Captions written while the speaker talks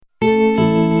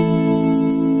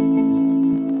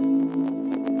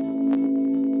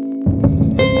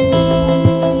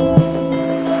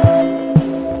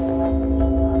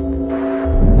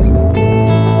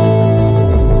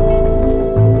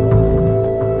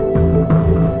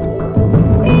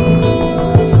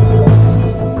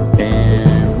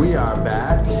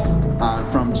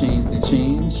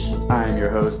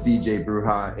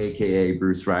Bruja, aka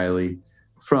Bruce Riley,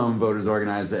 from Voters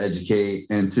Organized to Educate.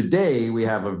 And today we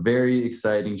have a very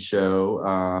exciting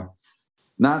show,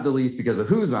 not the least because of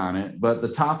who's on it, but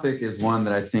the topic is one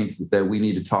that I think that we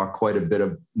need to talk quite a bit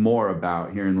more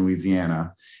about here in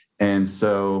Louisiana. And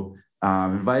so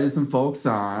invited some folks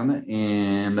on,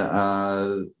 and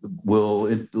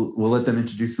we'll let them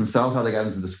introduce themselves, how they got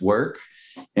into this work.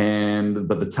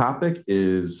 But the topic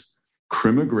is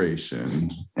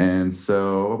crimmigration. And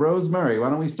so, Rose Murray, why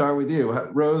don't we start with you?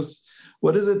 Rose,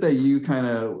 what is it that you kind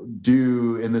of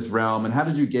do in this realm, and how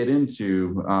did you get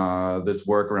into this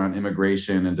work around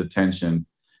immigration and detention?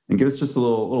 And give us just a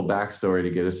little backstory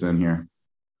to get us in here.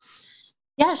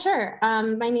 Yeah, sure.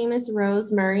 My name is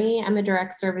Rose Murray. I'm a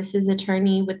direct services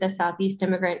attorney with the Southeast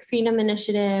Immigrant Freedom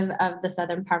Initiative of the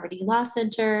Southern Poverty Law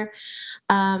Center.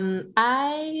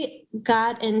 I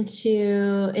got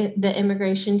into the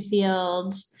immigration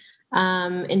field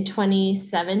in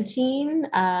 2017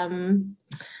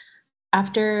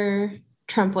 after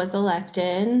Trump was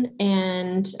elected,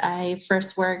 and I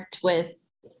first worked with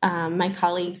my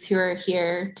colleagues who are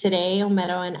here today,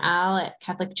 Ometo and Al at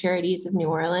Catholic Charities of New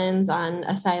Orleans, on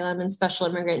asylum and special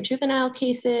immigrant juvenile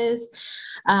cases.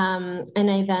 And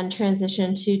I then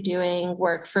transitioned to doing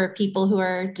work for people who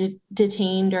are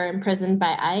detained or imprisoned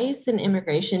by ICE in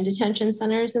immigration detention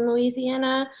centers in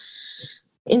Louisiana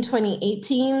in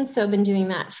 2018. So I've been doing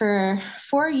that for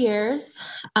 4 years.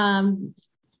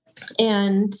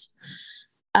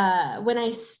 When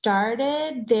I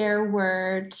started, there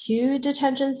were 2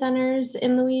 detention centers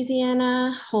in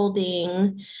Louisiana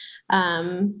holding,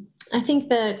 I think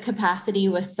the capacity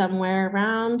was somewhere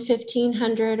around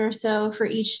 1,500 or so for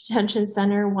each detention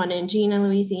center, one in Jena,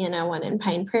 Louisiana, one in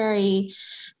Pine Prairie.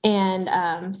 And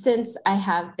since I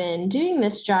have been doing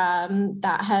this job,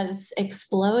 that has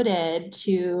exploded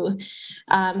to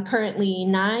currently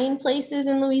 9 places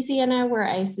in Louisiana where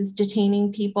ICE is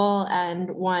detaining people,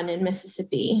 and 1 in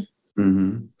Mississippi.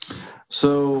 Mm-hmm.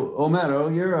 So,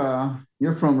 Ometo, you're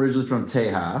originally from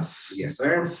Tejas. Yes,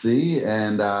 sir. See,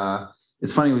 and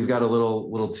it's funny, we've got a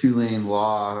little Tulane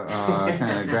law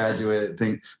kind of graduate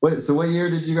thing. So what year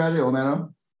did you graduate,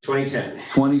 Ometo? 2010.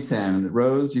 2010.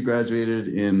 Rose, you graduated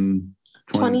in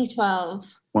 2012.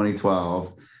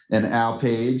 2012. And Al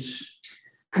Page?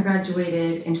 I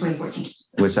graduated in 2014.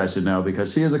 Which I should know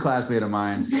because she is a classmate of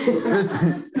mine.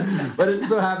 But it just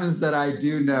so happens that I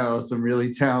do know some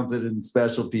really talented and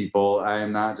special people. I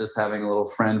am not just having a little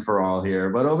friend for all here.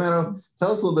 But Ometo,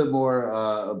 tell us a little bit more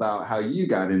about how you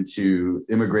got into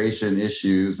immigration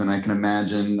issues. And I can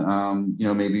imagine,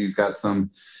 maybe you've got some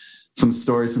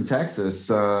stories from Texas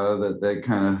that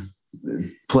kind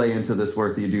of play into this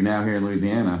work that you do now here in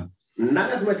Louisiana.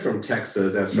 Not as much from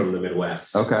Texas as from the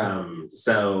Midwest. Okay.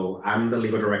 So I'm the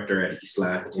legal director at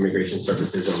ISLA, Immigration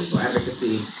Services and Legal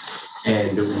Advocacy.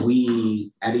 And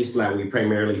we, at ISLA, we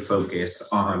primarily focus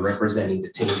on representing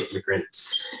detained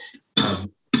immigrants.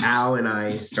 Al and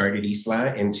I started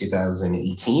ISLA in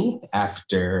 2018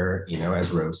 after,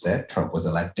 as Rose said, Trump was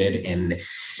elected, and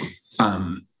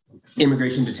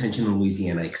immigration detention in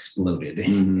Louisiana exploded.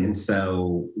 Mm-hmm. And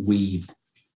so we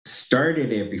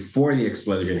started it before the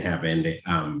explosion happened,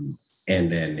 and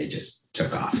then it just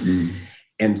took off. Mm.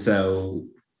 And so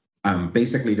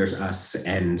basically there's us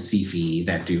and CFE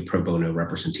that do pro bono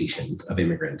representation of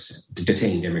immigrants,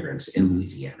 detained immigrants in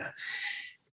Louisiana.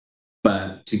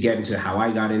 But to get into how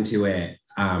I got into it,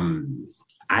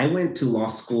 I went to law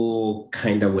school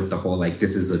kind of with the whole,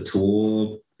 this is a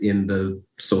tool in the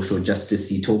social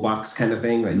justice-y toolbox kind of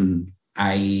thing. Like,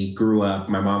 I grew up,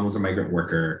 my mom was a migrant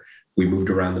worker. We moved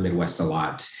around the Midwest a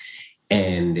lot.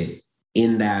 And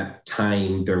in that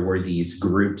time, there were these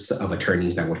groups of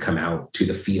attorneys that would come out to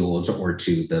the fields or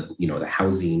to the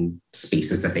housing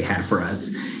spaces that they had for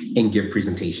us and give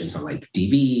presentations on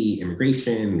DV,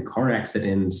 immigration, car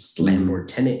accidents, landlord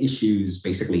tenant issues,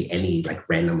 basically any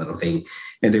random little thing.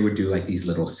 And they would do these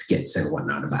little skits and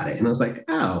whatnot about it. And I was like,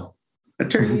 oh,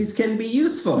 attorneys can be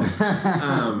useful.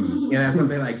 And that's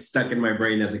something stuck in my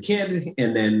brain as a kid.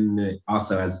 And then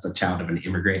also as a child of an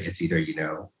immigrant, it's either,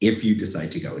 if you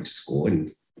decide to go into school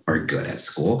and are good at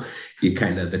school, you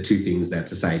kind of, the 2 things that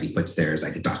society puts there is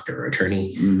a doctor or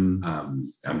attorney. Mm-hmm.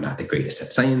 I'm not the greatest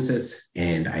at sciences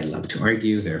and I love to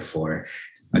argue. Therefore,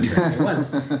 attorney I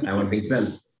was. That one made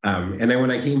sense. And then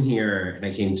when I came here and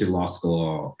I came to law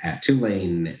school at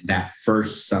Tulane, that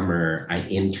first summer, I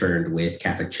interned with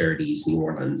Catholic Charities New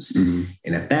Orleans. Mm-hmm.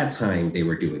 And at that time, they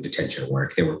were doing detention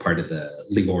work. They were part of the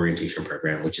legal orientation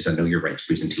program, which is a Know Your Rights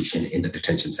presentation in the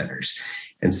detention centers.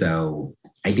 And so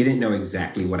I didn't know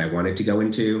exactly what I wanted to go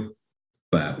into.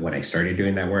 But when I started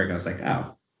doing that work, I was like,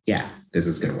 oh, yeah, this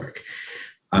is going to work.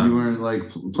 You weren't like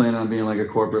planning on being like a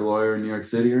corporate lawyer in New York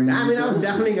City or anything? I mean, I was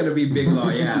definitely going to be big law.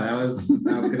 Yeah, that was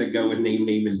going to go with name,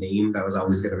 and name. That was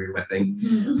always going to be my thing.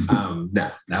 No,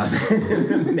 that was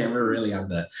never really on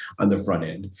the front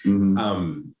end.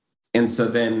 Mm-hmm. And so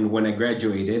then when I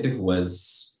graduated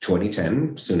was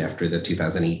 2010, soon after the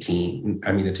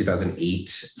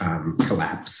 2008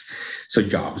 collapse. So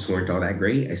jobs weren't all that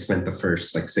great. I spent the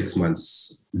first 6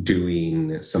 months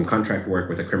doing some contract work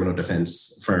with a criminal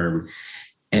defense firm.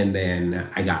 And then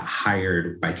I got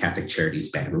hired by Catholic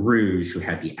Charities Baton Rouge, who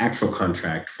had the actual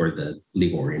contract for the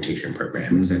legal orientation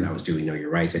programs. Mm-hmm. And I was doing Know Your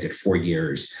Rights. I did 4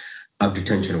 years of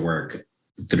detention work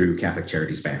through Catholic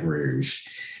Charities Baton Rouge.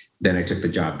 Then I took the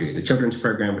job doing the children's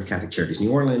program with Catholic Charities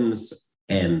New Orleans.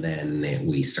 And then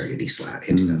we started ESLAT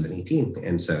in 2018.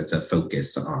 And so it's a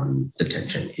focus on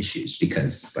detention issues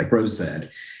because, like Rose said,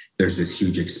 there's this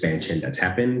huge expansion that's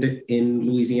happened in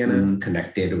Louisiana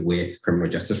connected with criminal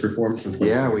justice reforms from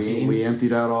 2014. Yeah, we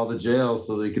emptied out all the jails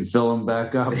so they could fill them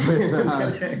back up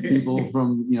with people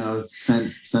from,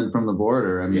 sent from the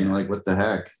border. I mean, what the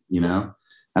heck,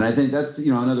 And I think that's,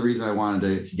 another reason I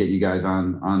wanted to get you guys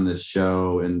on this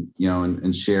show and,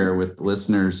 and share with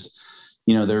listeners,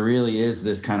 there really is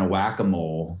this kind of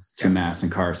whack-a-mole to mass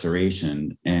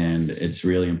incarceration. And it's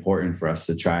really important for us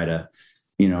to try to,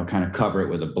 kind of cover it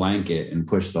with a blanket and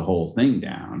push the whole thing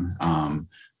down.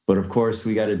 But of course,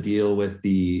 we got to deal with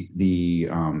the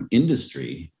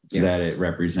industry that it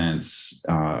represents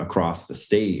across the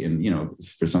state and,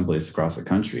 for some place across the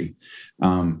country.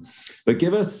 But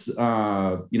give us,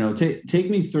 take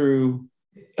me through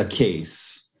a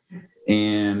case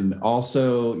and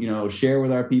also, share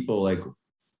with our people,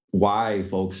 why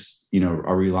folks,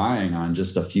 are relying on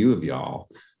just a few of y'all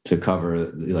to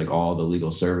cover all the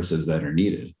legal services that are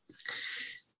needed.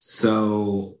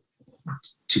 So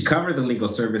to cover the legal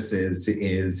services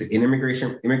is in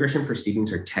immigration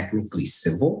proceedings are technically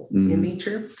civil in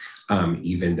nature,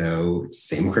 even though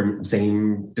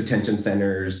same detention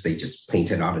centers, they just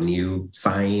painted out a new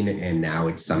sign and now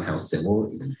it's somehow civil,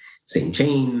 same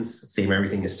chains, same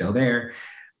everything is still there.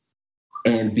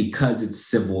 And because it's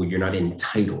civil, you're not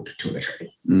entitled to an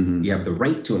attorney. Mm-hmm. You have the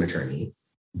right to an attorney,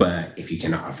 but if you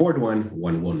cannot afford one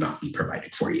will not be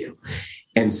provided for you.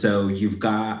 And so you've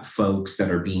got folks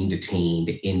that are being detained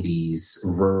in these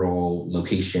rural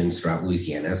locations throughout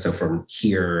Louisiana. So from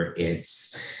here,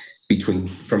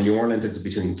 from New Orleans, it's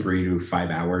between 3 to 5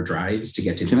 hour drives to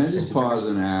get to. Can I just pause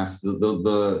and ask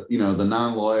the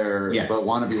non-lawyer but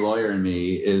wannabe lawyer in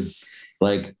me is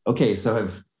okay, so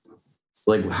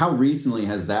how recently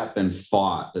has that been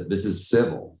fought that this is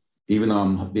civil, even though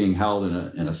I'm being held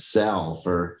in a cell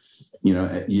for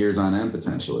years on end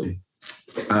potentially?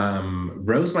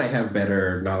 Rose might have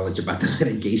better knowledge about the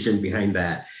litigation behind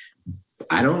that.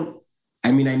 I know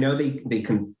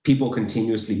people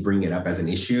continuously bring it up as an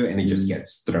issue and it just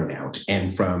gets thrown out.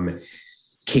 And from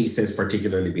cases,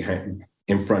 particularly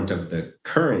in front of the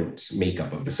current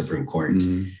makeup of the Supreme Court,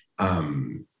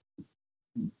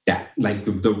 that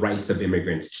the rights of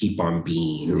immigrants keep on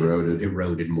being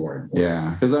eroded more and more.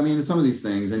 Yeah, because some of these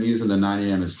things, and using the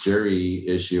non-unanimous jury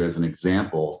issue as an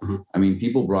example,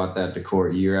 people brought that to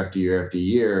court year after year after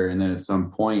year, and then at some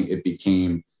point it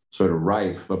became sort of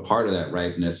ripe. But part of that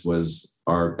ripeness was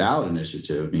our ballot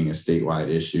initiative being a statewide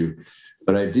issue.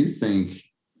 But I do think,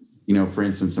 for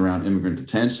instance, around immigrant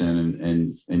detention,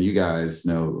 and you guys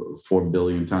know 4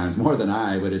 billion times more than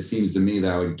I, but it seems to me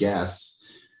that I would guess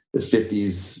the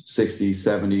 50s, 60s,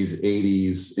 70s,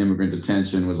 80s immigrant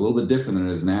detention was a little bit different than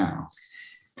it is now.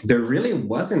 There really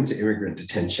wasn't immigrant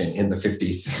detention in the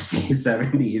 50s, 60s,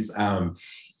 70s.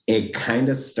 It kind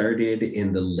of started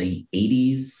in the late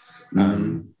 80s,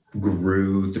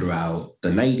 grew throughout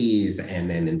the 90s, and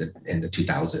then in the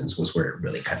 2000s was where it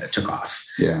really kind of took off.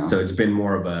 Yeah. So it's been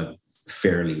more of a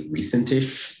fairly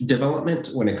recent-ish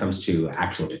development when it comes to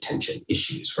actual detention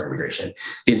issues for immigration.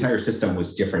 The entire system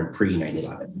was different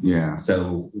pre-9/11. Yeah.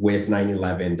 So with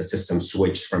 9/11, the system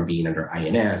switched from being under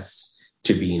INS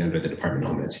to being under the Department of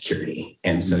Homeland Security.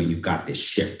 And so you've got this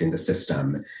shift in the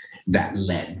system that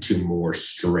led to more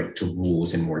strict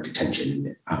rules and more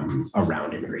detention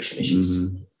around immigration issues.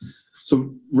 Mm-hmm.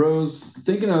 So Rose,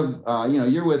 thinking of,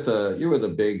 you're with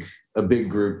a big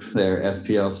group there,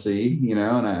 SPLC,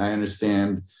 and I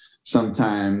understand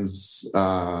sometimes,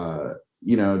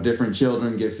 different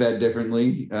children get fed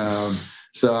differently.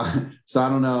 So I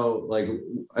don't know,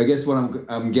 I guess what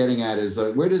I'm getting at is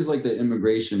where does the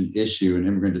immigration issue and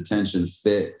immigrant detention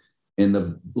fit in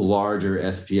the larger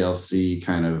SPLC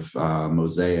kind of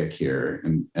mosaic here?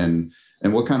 And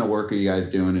what kind of work are you guys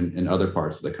doing in other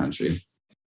parts of the country?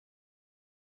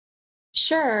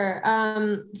 Sure.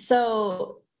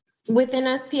 So Within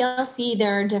SPLC,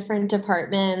 there are different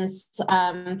departments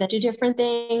that do different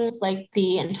things, like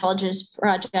the Intelligence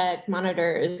Project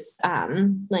monitors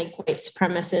like white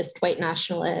supremacists, white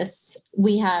nationalists.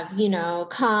 We have,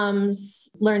 comms,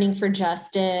 Learning for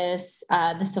Justice,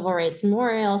 the Civil Rights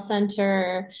Memorial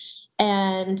Center,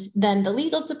 and then the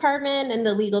legal department. And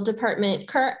the legal department,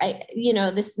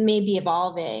 this may be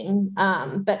evolving,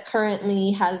 but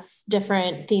currently has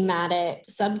different thematic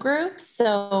subgroups.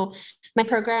 So my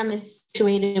program is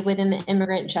situated within the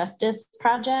Immigrant Justice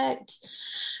Project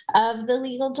of the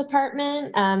legal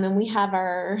department, and we have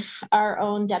our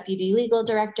own deputy legal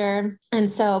director. And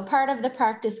so part of the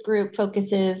practice group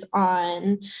focuses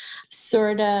on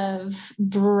sort of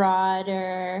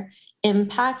broader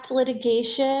impact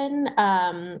litigation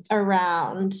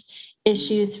around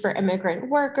issues for immigrant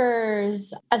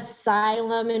workers,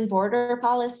 asylum and border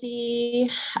policy.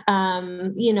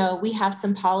 We have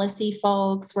some policy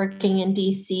folks working in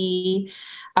DC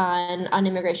on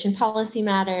immigration policy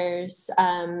matters.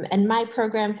 And my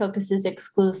program focuses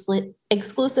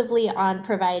exclusively on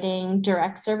providing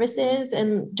direct services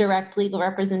and direct legal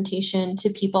representation to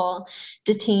people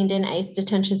detained in ICE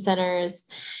detention centers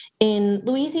in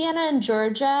Louisiana and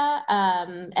Georgia.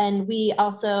 And we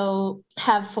also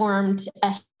have formed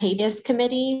a habeas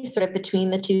committee sort of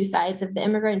between the two sides of the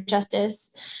immigrant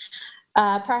justice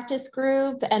practice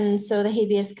group. And so the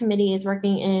habeas committee is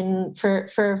working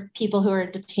for people who are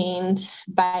detained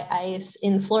by ICE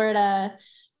in Florida,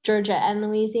 Georgia, and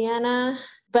Louisiana.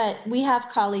 But we have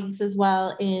colleagues as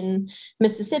well in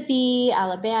Mississippi,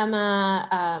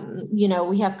 Alabama.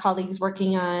 We have colleagues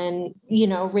working on,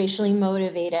 racially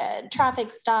motivated traffic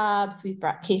stops. We've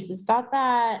brought cases about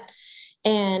that.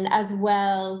 And as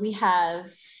well, we have,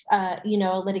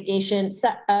 litigation.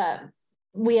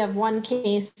 We have one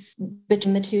case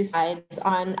between the two sides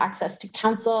on access to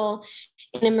counsel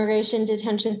in immigration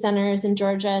detention centers in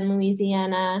Georgia and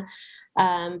Louisiana.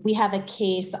 We have a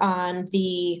case on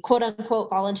the quote unquote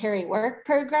voluntary work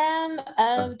program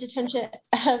of detention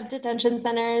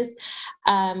centers,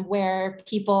 where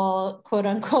people quote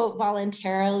unquote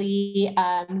voluntarily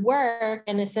work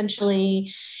and essentially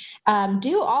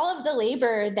do all of the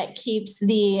labor that keeps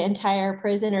the entire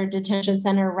prison or detention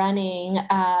center running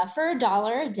for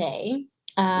 $1 a day.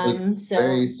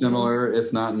 Very similar,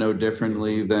 if not no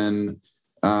differently than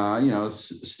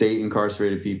state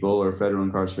incarcerated people or federal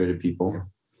incarcerated people.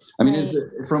 I mean, right.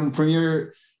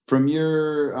 From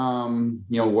your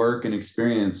work and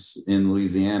experience in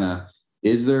Louisiana,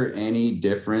 is there any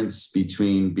difference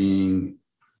between being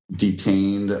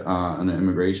detained on an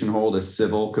immigration hold, a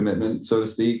civil commitment, so to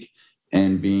speak,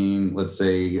 and being, let's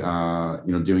say,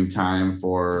 doing time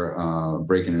for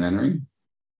breaking and entering,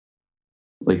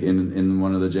 like in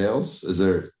one of the jails?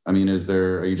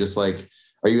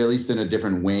 Are you at least in a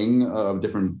different wing of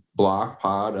different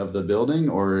pod of the building,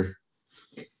 or?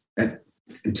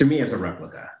 To me, it's a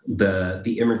replica.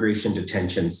 The immigration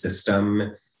detention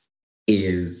system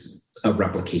is a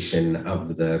replication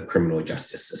of the criminal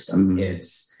justice system. Mm-hmm.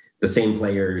 It's the same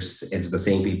players, it's the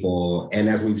same people. And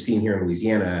as we've seen here in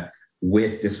Louisiana,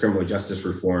 with this criminal justice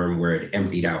reform, where it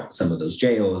emptied out some of those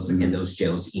jails, mm-hmm. and those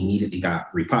jails immediately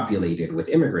got repopulated with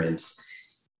immigrants,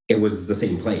 it was the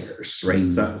same players, right?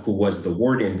 Mm-hmm. So who was the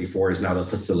warden before is now the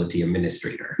facility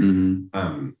administrator.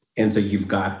 Mm-hmm. And so you've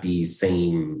got these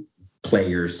same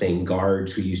players, same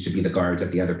guards who used to be the guards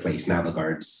at the other place, now the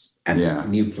guards at this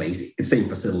new place. It's same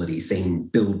facility, same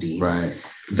building. Right.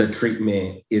 The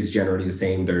treatment is generally the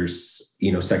same. There's,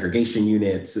 segregation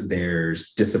units,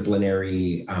 there's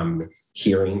disciplinary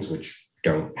hearings, which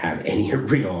don't have any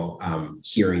real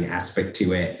hearing aspect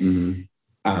to it.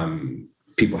 Mm-hmm.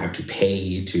 People have to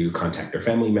pay to contact their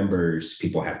family members.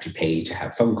 People have to pay to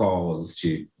have phone calls,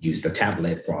 to use the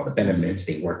tablet for all the benefits.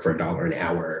 They work for $1 an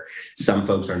hour. Some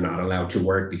folks are not allowed to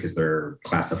work because they're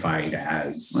classified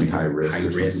as like high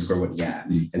risk or what. Yeah.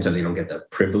 Mm-hmm. And so they don't get the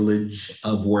privilege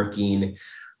of working.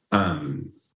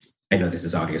 I know this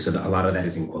is audio, so a lot of that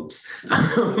is in quotes.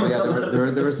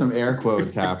 There were some air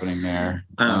quotes happening there.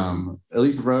 At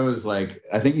least Rose, I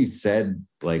think you said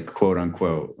quote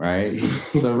unquote, right?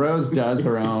 So Rose does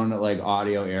her own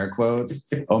audio air quotes.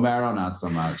 Omaro, not so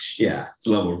much. Yeah, it's a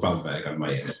little more problematic on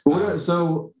my end.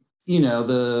 So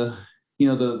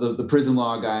the prison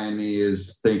law guy in me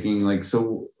is thinking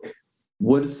so.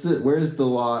 Where's the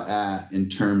law at in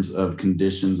terms of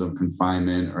conditions of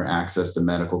confinement or access to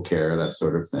medical care, that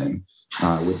sort of thing,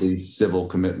 with these civil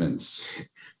commitments?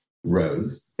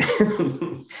 Rose,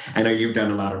 I know you've done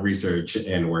a lot of research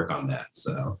and work on that.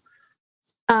 So,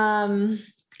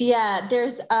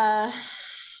 there's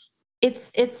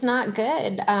it's not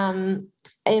good.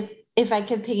 if I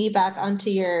could piggyback onto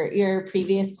your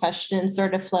previous question and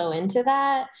sort of flow into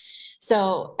that.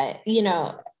 So,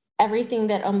 everything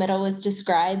that Omiro was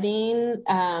describing,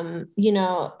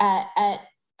 at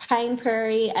Pine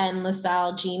Prairie and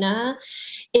LaSalle Gina,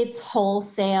 it's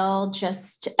wholesale,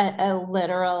 just a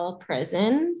literal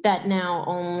prison that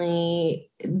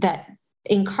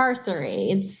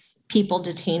incarcerates people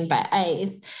detained by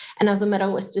ICE. And as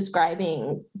Omiro was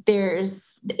describing,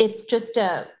 it's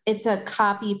a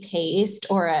copy paste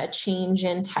or a change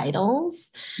in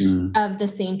titles of the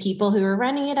same people who are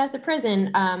running it as a prison.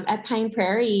 At Pine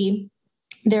Prairie,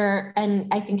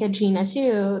 and I think at Gina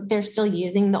too, they're still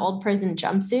using the old prison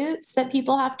jumpsuits that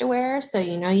people have to wear. So,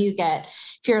 you get,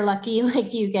 if you're lucky,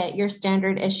 like you get your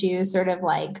standard issue sort of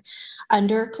like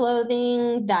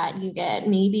underclothing that you get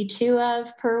maybe 2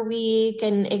 of per week,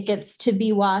 and it gets to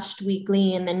be washed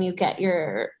weekly. And then you get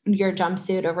your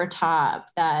jumpsuit over top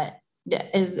that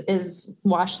is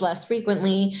washed less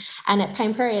frequently. And at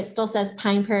Pine Prairie, it still says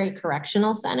Pine Prairie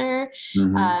Correctional Center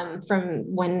from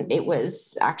when it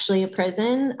was actually a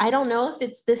prison. I don't know if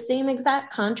it's the same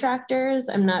exact contractors.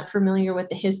 I'm not familiar with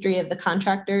the history of the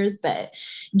contractors, but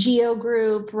Geo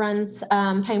Group runs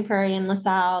Pine Prairie and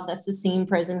LaSalle. That's the same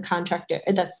prison contractor.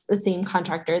 That's the same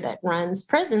contractor that runs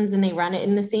prisons, and they run it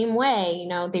in the same way.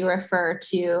 They refer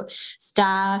to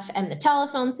staff, and the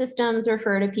telephone systems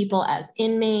refer to people as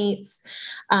inmates.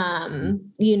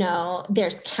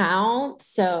 There's count,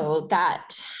 so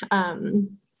that,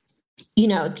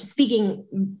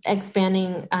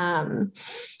 expanding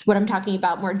what I'm talking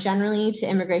about more generally to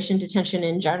immigration detention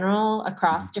in general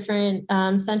across different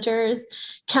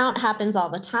centers. Count happens all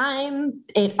the time.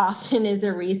 It often is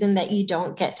a reason that you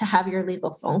don't get to have your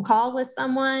legal phone call with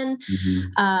someone.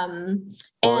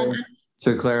 And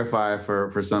to clarify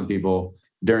for some people,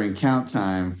 during count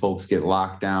time, folks get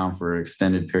locked down for an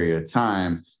extended period of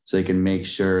time so they can make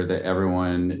sure that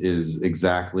everyone is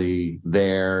exactly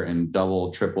there and double,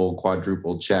 triple,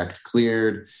 quadruple checked,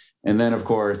 cleared. And then, of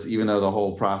course, even though the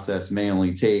whole process may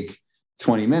only take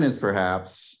 20 minutes,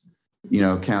 perhaps,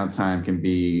 count time can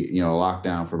be, locked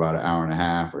down for about an hour and a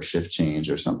half or shift change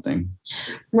or something.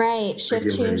 Right.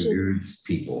 Shift changes.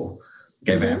 People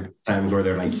have times where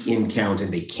they're like in count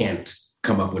and they can't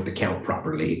come up with the count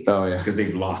properly. Oh yeah, because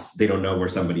they don't know where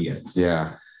somebody is.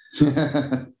 Yeah.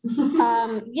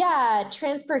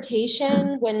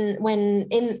 Transportation, when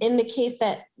in the case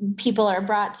that people are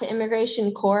brought to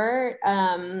immigration court,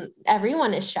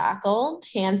 everyone is shackled,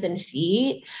 hands and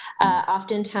feet.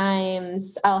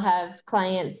 Oftentimes I'll have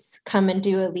clients come and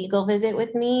do a legal visit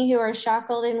with me who are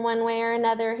shackled in one way or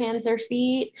another, hands or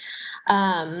feet.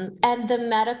 And the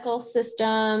medical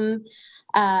system,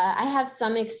 I have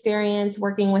some experience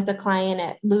working with a client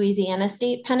at Louisiana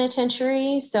State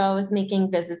Penitentiary. So I was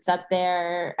making visits up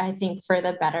there, I think, for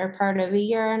the better part of 1.5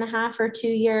 years or 2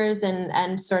 years.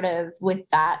 And sort of with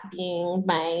that being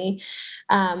my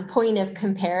point of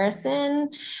comparison,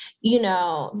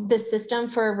 the system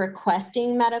for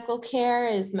requesting medical care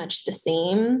is much the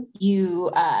same.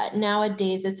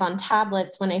 Nowadays it's on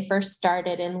tablets. When I first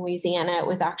started in Louisiana, it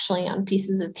was actually on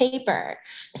pieces of paper.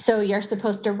 So you're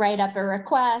supposed to write up a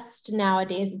request.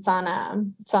 Nowadays it's on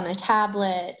a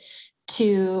tablet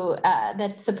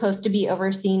that's supposed to be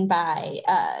overseen by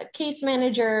a case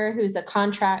manager who's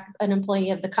an employee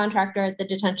of the contractor at the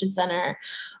detention center.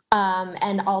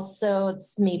 And also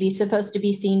it's maybe supposed to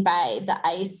be seen by the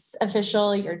ICE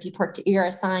official, your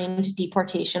assigned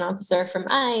deportation officer from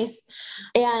ICE.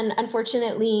 And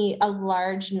unfortunately, a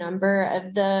large number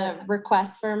of the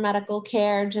requests for medical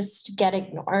care just get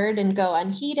ignored and go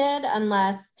unheeded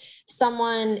unless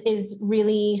someone is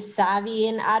really savvy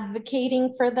in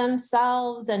advocating for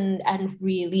themselves and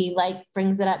really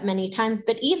brings it up many times.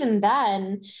 But even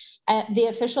then, the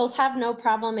officials have no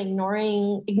problem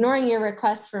ignoring your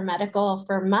requests for medical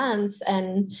for months.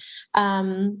 And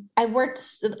I've worked,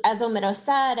 as Omiro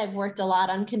said, I've worked a lot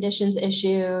on conditions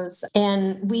issues,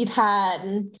 and we've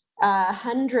had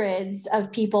hundreds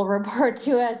of people report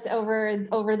to us over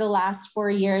the last 4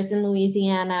 years in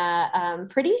Louisiana,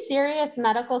 pretty serious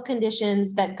medical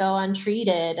conditions that go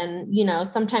untreated. And,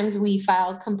 sometimes we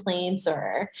file complaints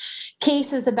or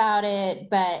cases about it,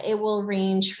 but it will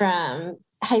range from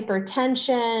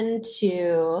hypertension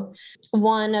to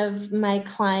one of my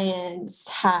clients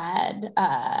had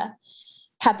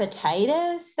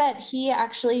hepatitis that he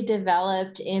actually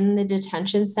developed in the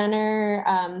detention center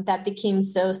that became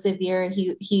so severe.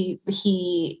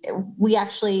 We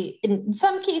actually, in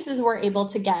some cases, were able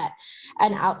to get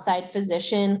an outside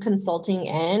physician consulting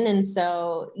in. And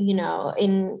so,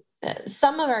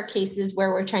 some of our cases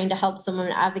where we're trying to help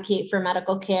someone advocate for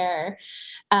medical care,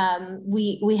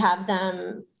 we have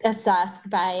them assessed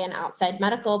by an outside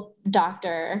medical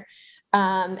doctor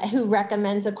who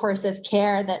recommends a course of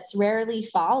care that's rarely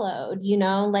followed,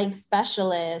 like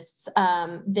specialists,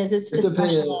 visits to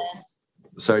specialists.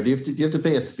 Sorry, do you have to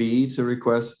pay a fee to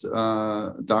request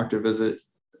a doctor visit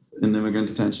in immigrant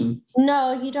detention?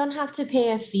 No, you don't have to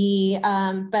pay a fee.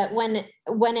 But when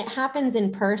it happens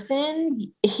in person,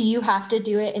 you have to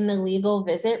do it in the legal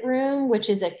visit room, which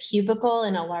is a cubicle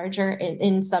in a larger,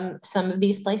 in some of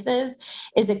these places,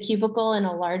 is a cubicle in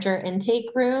a larger intake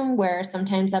room where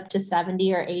sometimes up to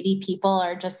 70 or 80 people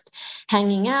are just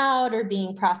hanging out or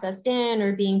being processed in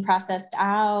or being processed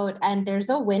out. And there's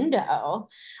a window.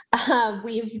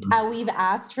 We've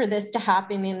asked for this to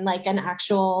happen in like an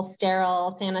actual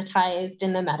sterile, sanitized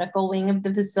in the medical wing of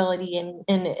the facility, and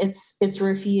it's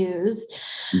refused.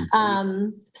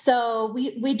 So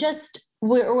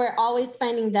we're always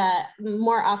finding that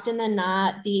more often than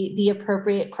not, the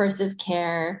appropriate course of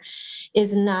care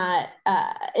is not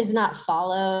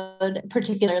followed,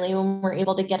 particularly when we're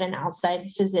able to get an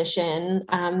outside physician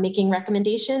making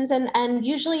recommendations, and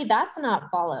usually that's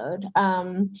not followed.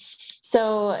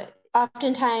 So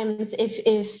oftentimes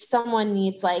if someone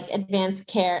needs like advanced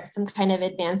care, some kind of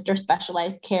advanced or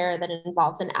specialized care that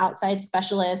involves an outside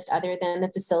specialist other than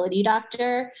the facility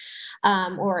doctor,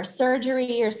 or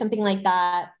surgery or something like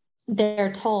that,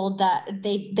 they're told that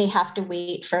they have to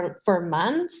wait for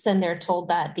months, and they're told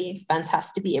that the expense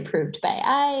has to be approved by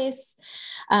ICE.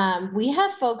 We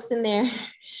have folks in there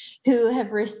who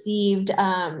have received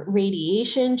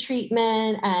radiation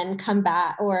treatment and come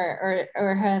back, or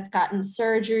have gotten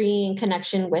surgery in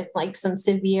connection with like some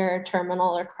severe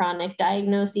terminal or chronic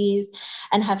diagnoses,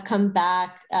 and have come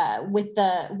back with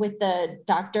the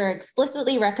doctor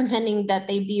explicitly recommending that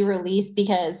they be released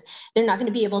because they're not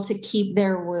going to be able to keep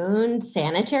their wound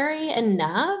sanitary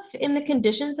enough in the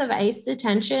conditions of ICE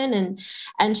detention,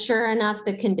 and sure enough,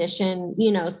 the condition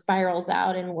spirals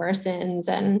out and worsens,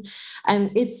 and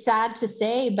it's sad to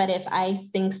say, but if ICE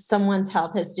thinks someone's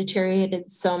health has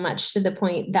deteriorated so much to the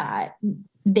point that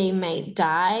they might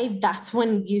die, that's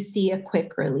when you see a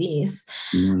quick release.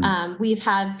 We've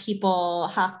had people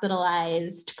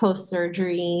hospitalized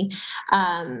post-surgery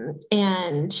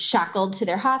and shackled to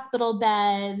their hospital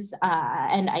beds,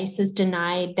 and ICE has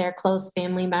denied their close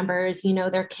family members,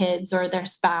 their kids or their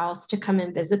spouse, to come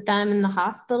and visit them in the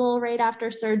hospital right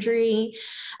after surgery.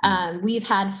 We've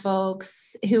had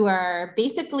folks who are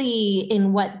basically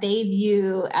in what they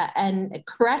view and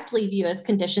correctly view as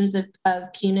conditions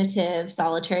of punitive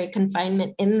solitary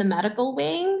confinement in the medical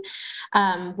wing,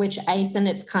 which ICE and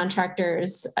its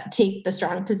contractors take the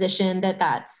strong position that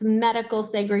that's medical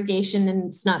segregation and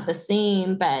it's not the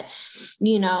same, but,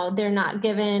 they're not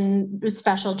given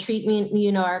special treatment.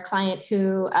 Our client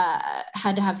who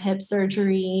had to have hip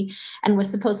surgery and was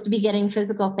supposed to be getting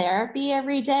physical therapy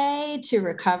every day to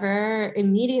recover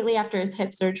immediately after his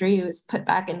hip surgery, he was put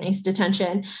back in ICE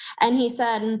detention. And he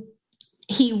said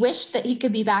he wished that he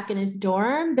could be back in his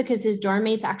dorm because his dorm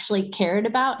mates actually cared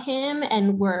about him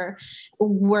and were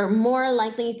more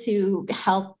likely to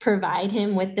help provide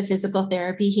him with the physical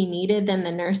therapy he needed than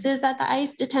the nurses at the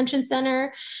ICE detention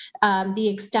center. The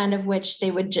extent of which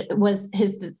was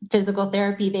his physical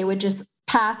therapy, they would just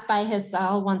pass by his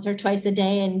cell once or twice a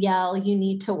day and yell, "You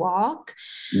need to walk."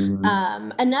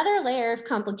 Another layer of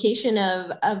complication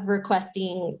of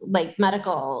requesting like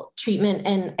medical treatment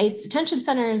in ICE detention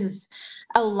centers is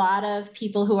a lot of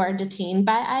people who are detained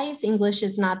by ICE, English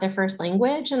is not their first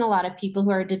language, and a lot of people who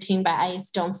are detained by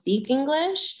ICE don't speak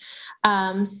English.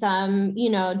 Some,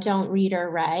 don't read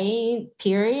or write,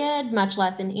 period, much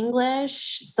less in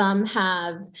English. Some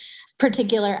have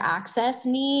particular access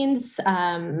needs.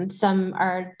 Some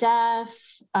are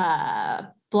deaf,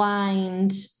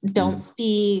 blind, don't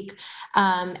speak.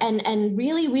 And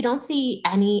really, we don't see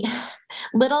any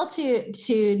little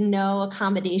to no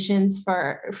accommodations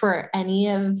for any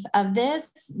of this.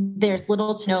 There's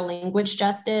little to no language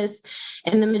justice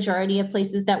in the majority of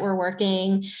places that we're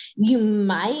working. You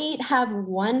might have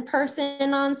one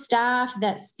person on staff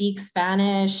that speaks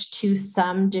Spanish to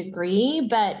some degree,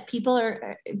 but people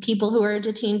who are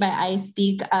detained by ICE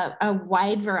speak a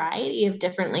wide variety of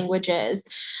different languages.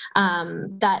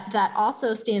 That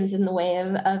also stands in the way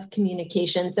of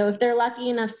communication. So if they're lucky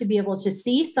enough to be able to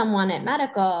see someone at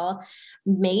medical,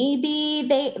 maybe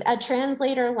a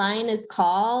translator line is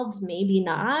called, maybe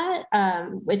not,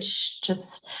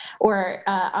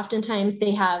 oftentimes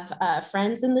they have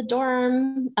friends in the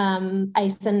dorm.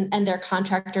 ICE and their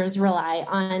contractors rely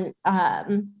on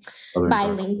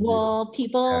bilingual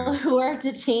people who are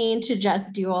detained to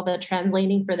just do all the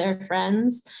translating for their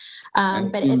friends.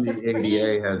 But it's the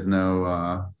ADA has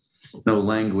no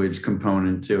language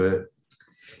component to it.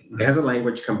 It has a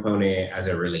language component as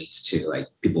it relates to like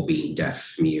people being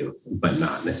deaf, mute, but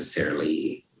not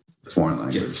necessarily foreign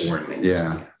language.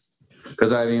 Yeah.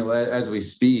 Because I mean, as we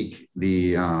speak,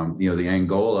 the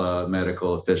Angola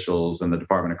medical officials and the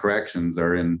Department of Corrections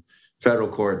are in federal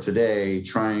court today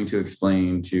trying to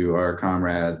explain to our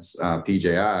comrades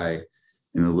PJI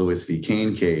in the Lewis v.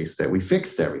 Kane case that we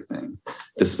fixed everything,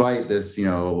 despite this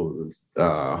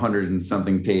 100 and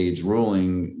something page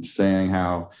ruling saying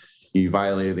how you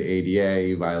violated the ADA,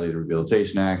 you violated the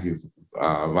Rehabilitation Act, you've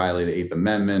violated the Eighth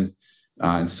Amendment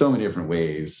in so many different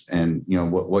ways. And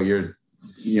what you're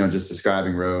just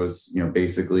describing, Rose,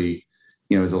 basically,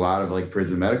 is a lot of like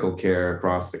prison medical care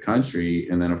across the country.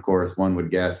 And then, of course, one would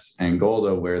guess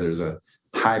Angola, where there's a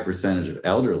high percentage of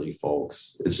elderly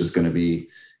folks, it's just going to be,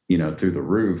 through the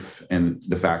roof. And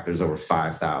the fact there's over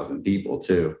 5,000 people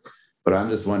too. But I'm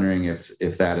just wondering if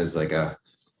that is like a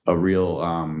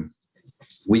real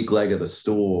weak leg of the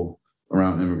stool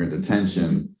around immigrant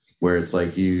detention, where it's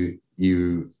like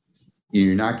you're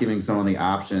not giving someone the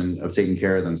option of taking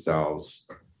care of themselves,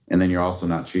 and then you're also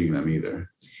not treating them either.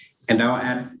 And I'll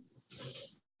add,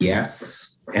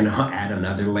 yes, and I'll add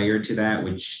another layer to that,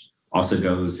 which also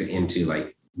goes into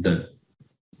like the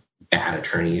bad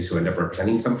attorneys who end up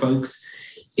representing some folks,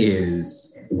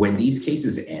 is when these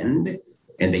cases end,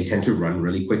 and they tend to run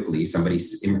really quickly.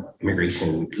 Somebody's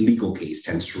immigration legal case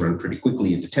tends to run pretty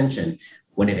quickly in detention.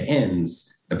 When it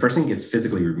ends, the person gets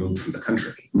physically removed from the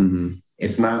country. Mm-hmm.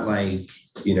 It's not like,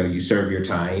 you serve your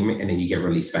time and then you get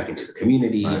released back into the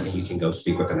community, right, and you can go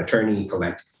speak with an attorney,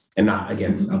 collect, and not,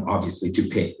 again, obviously to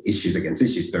pit issues against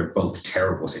issues. They're both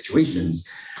terrible situations,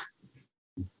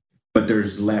 but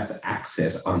there's less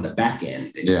access on the back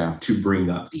end to bring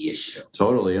up the issue.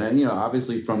 Totally. And,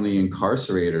 obviously from the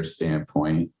incarcerator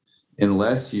standpoint,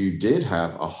 unless you did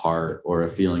have a heart or a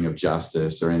feeling of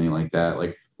justice or anything like that,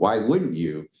 like, why wouldn't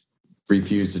you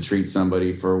refuse to treat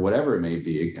somebody for whatever it may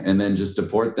be, and then just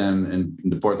deport them and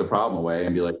deport the problem away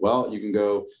and be like, well, you can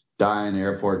go die in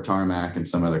airport tarmac in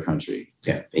some other country.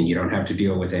 Yeah. And you don't have to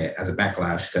deal with it as a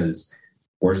backlash, because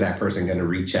where's that person going to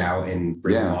reach out and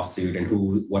bring a lawsuit, and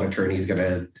what attorney is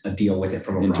going to deal with it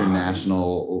from abroad?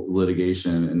 International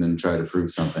litigation, and then try to prove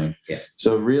something. Yeah.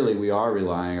 So really, we are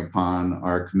relying upon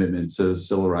our commitment to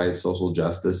civil rights, social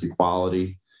justice,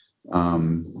 equality,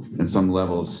 and some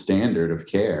level of standard of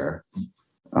care.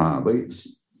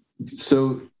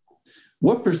 So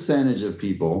what percentage of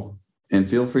people, and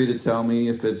feel free to tell me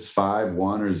if it's 5,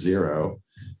 1, or 0,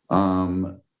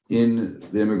 in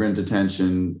the immigrant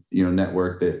detention,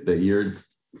 network that you're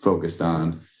focused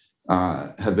on,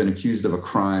 have been accused of a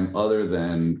crime other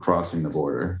than crossing the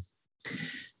border?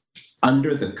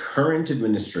 Under the current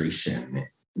administration,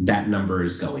 that number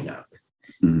is going up.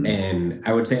 Mm-hmm. And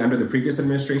I would say under the previous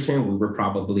administration, we were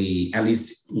probably, at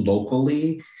least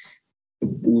locally,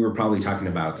 we were probably talking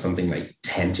about something like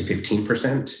 10 to 15%,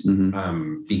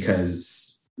 mm-hmm.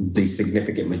 Because the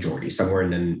significant majority, somewhere in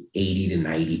the 80 to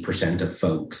 90% of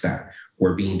folks that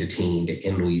were being detained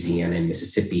in Louisiana and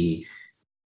Mississippi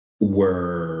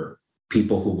were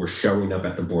people who were showing up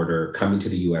at the border, coming to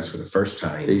the U.S. for the first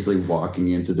time. Basically walking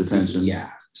into detention.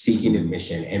 Seeking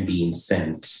admission and being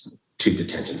sent to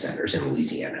detention centers in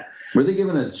Louisiana. Were they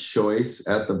given a choice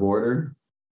at the border?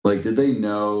 Like, did they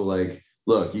know, like,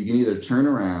 look, you can either turn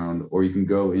around or you can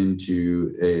go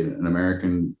into an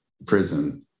American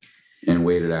prison and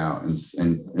wait it out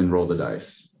and roll the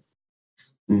dice?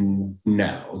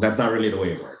 No, that's not really the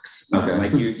way it works. Okay.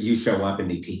 Like you show up and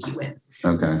they take you in.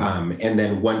 Okay. And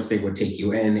then once they would take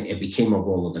you in, it became a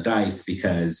roll of the dice,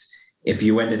 because if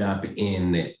you ended up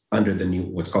under the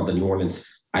what's called the New Orleans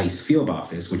ICE field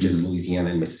office, which is Louisiana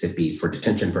and Mississippi for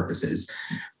detention purposes,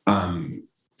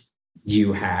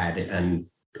 you had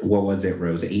what was it,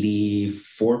 Rose?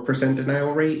 84%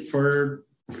 denial rate for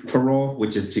parole,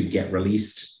 which is to get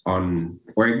released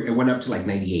or it went up to like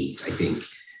 98, I think.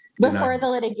 Before the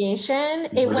litigation,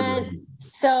 it went.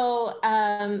 So,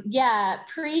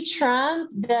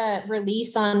 pre-Trump, the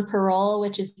release on parole,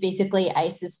 which is basically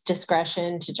ICE's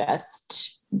discretion to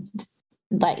just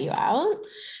let you out.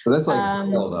 But that's like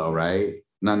parole, though, right?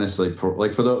 Not necessarily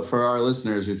like for our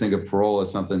listeners who think of parole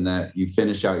as something that you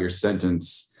finish out your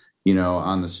sentence,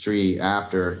 on the street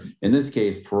after. In this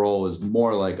case, parole is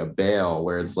more like a bail,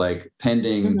 where it's like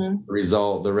pending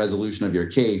the resolution of your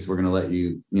case, we're going to let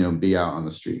you, be out on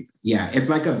the street. Yeah, it's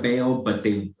like a bail, but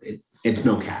it's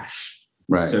no cash.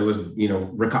 Right. So it was,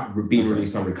 being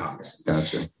released on recognizance.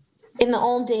 Gotcha. In the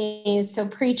old days, so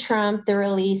pre-Trump, the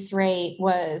release rate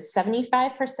was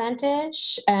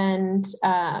 75%, and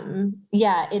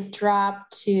it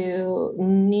dropped to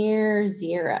near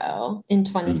zero in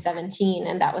 2017,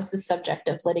 and that was the subject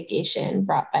of litigation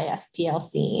brought by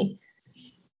SPLC.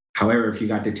 However, if you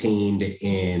got detained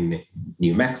in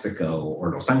New Mexico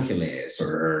or Los Angeles,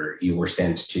 or you were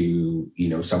sent to,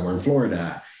 somewhere in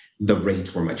Florida, the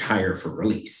rates were much higher for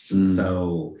release.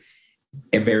 So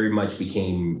it very much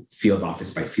became field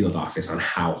office by field office on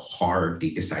how hard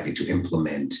they decided to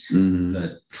implement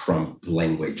the Trump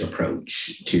language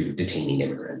approach to detaining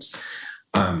immigrants.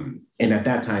 And at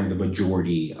that time, the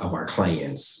majority of our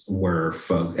clients were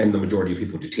and the majority of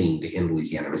people detained in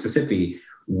Louisiana, Mississippi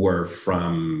were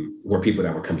people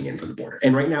that were coming in from the border.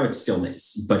 And right now it still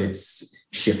is, but it's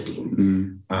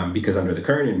shifting because under the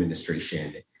current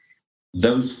administration,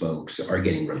 those folks are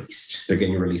getting released. They're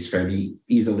getting released fairly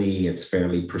easily. It's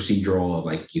fairly procedural.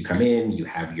 Like you come in, you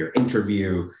have your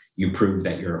interview, you prove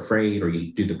that you're afraid, or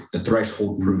you do the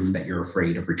threshold proof that you're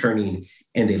afraid of returning,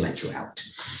 and they let you out.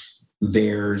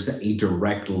 There's a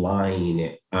direct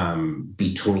line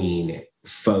between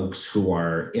folks who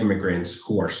are immigrants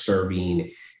who are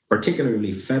serving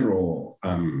particularly federal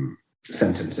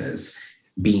sentences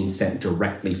being sent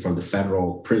directly from the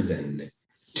federal prison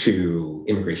to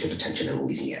immigration detention in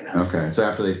Louisiana. Okay, so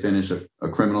after they finish a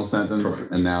criminal sentence,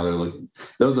 correct. And now they're looking,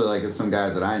 those are like some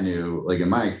guys that I knew, like in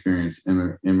my experience,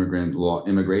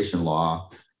 immigration law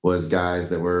was guys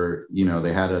that were,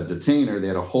 they had a detainer, they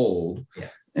had a hold,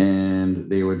 and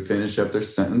they would finish up their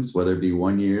sentence, whether it be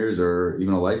 1 year or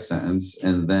even a life sentence,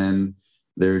 and then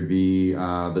there'd be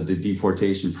the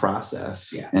deportation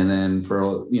process. Yeah. And then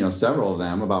for, several of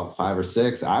them, about 5 or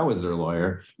 6, I was their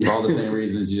lawyer for all the same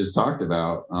reasons you just talked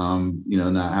about,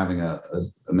 not having a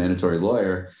mandatory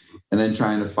lawyer, and then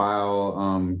trying to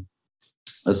file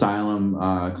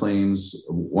asylum claims.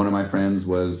 One of my friends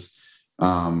was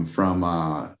from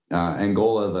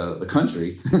Angola, the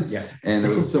country, and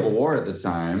there was a civil war at the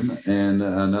time. And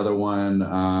another one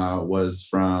was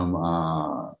from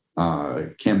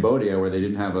Cambodia, where they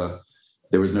didn't have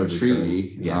there was no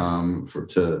treaty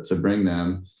to bring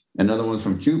them. Another one was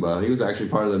from Cuba. He was actually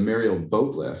part of the Muriel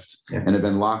boat lift and had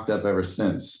been locked up ever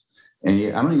since. And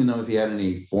I don't even know if he had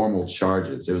any formal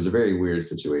charges. It was a very weird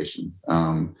situation.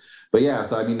 But yeah,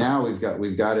 so I mean, now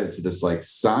we've got it to this like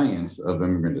science of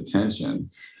immigrant detention.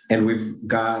 And we've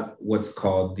got what's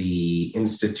called the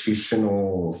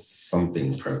institutional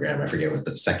something program. I forget what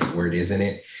the second word is in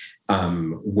it.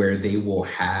 Where they will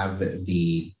have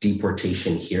the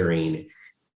deportation hearing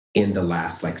in the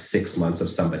last 6 months of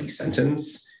somebody's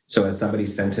sentence. So as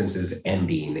somebody's sentence is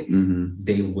ending,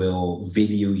 they will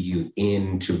video you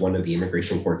into one of the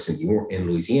immigration courts in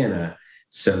Louisiana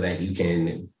so that you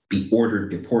can be ordered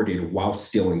deported while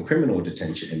still in criminal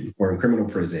detention or in criminal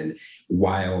prison,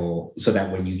 so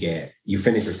that when you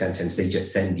finish your sentence, they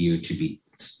just send you to be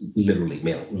literally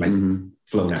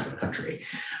flown out of the country,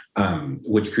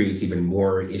 which creates even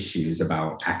more issues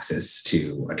about access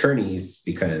to attorneys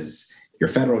because your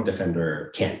federal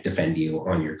defender can't defend you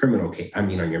on your on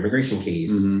your immigration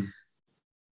case.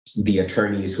 The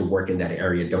attorneys who work in that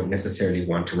area don't necessarily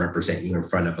want to represent you in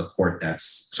front of a court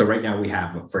so right now we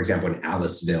have, for example, in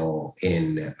Aliceville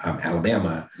in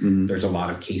Alabama, there's a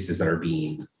lot of cases that are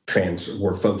being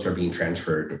where folks are being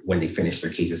transferred when they finish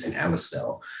their cases in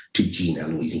Aliceville to Gina,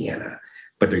 Louisiana.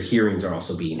 But their hearings are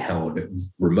also being held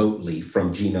remotely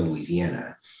from Gina,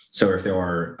 Louisiana. So if there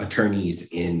are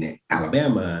attorneys in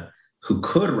Alabama who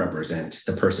could represent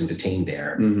the person detained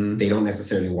there, they don't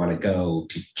necessarily want to go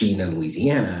to Gina,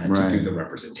 Louisiana to do the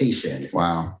representation.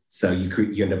 Wow. So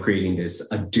you end up creating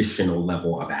this additional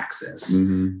level of access.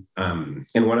 And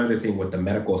one other thing with the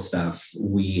medical stuff,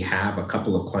 we have a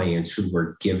couple of clients who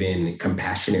were given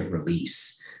compassionate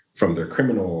release from their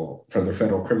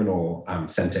federal criminal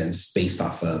sentence based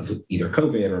off of either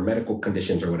COVID or medical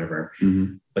conditions or whatever.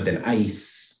 But then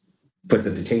ICE puts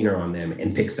a detainer on them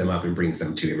and picks them up and brings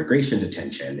them to immigration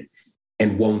detention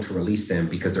and won't release them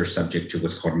because they're subject to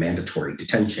what's called mandatory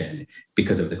detention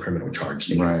because of the criminal charge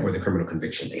they have or the criminal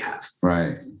conviction they have.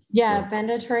 Right. Yeah,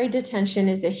 mandatory detention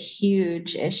is a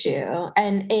huge issue.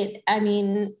 And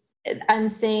I'm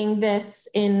saying this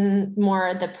in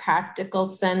more the practical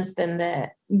sense than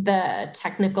the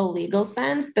technical legal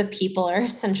sense, but people are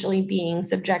essentially being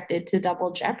subjected to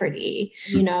double jeopardy.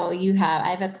 I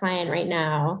have a client right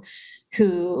now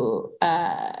who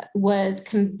was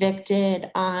convicted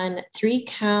on 3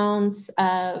 counts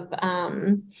of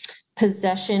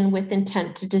possession with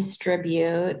intent to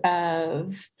distribute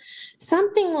of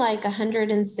something like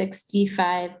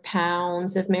 165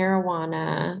 pounds of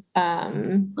marijuana.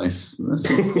 Nice.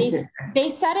 They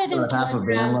said it in half a van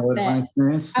kilograms, load, but my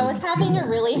experience. I was having a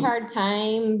really hard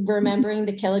time remembering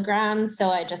the kilograms, so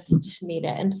I just made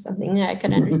it into something that I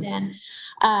could understand.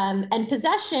 And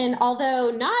possession,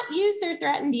 although not use or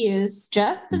threatened use,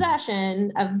 just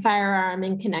possession of a firearm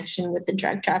in connection with the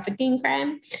drug trafficking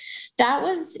crime. That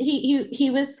was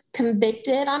he was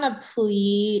convicted on a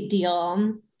plea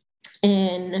deal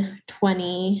in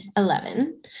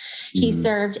 2011. He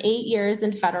served 8 years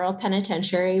in federal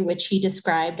penitentiary, which he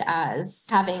described as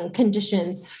having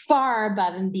conditions far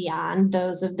above and beyond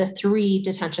those of the 3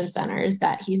 detention centers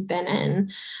that he's been in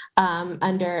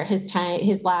under his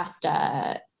last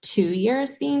 2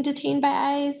 years being detained by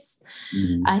ICE.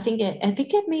 I think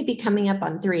it may be coming up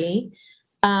on 3.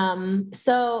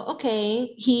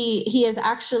 He has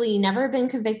actually never been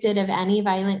convicted of any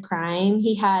violent crime.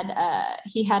 He had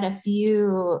a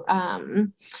few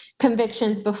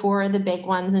convictions before the big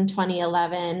ones in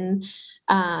 2011.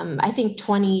 I think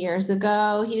 20 years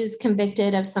ago, he was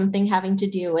convicted of something having to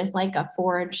do with like a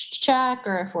forged check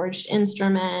or a forged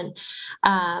instrument.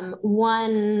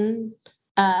 One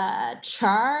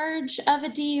charge of a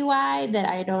DUI that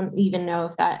I don't even know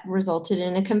if that resulted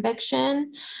in a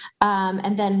conviction.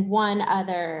 And then one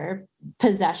other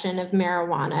possession of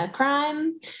marijuana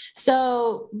crime.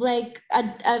 So like a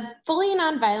fully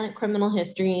nonviolent criminal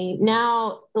history.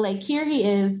 Now, like here he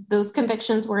is, those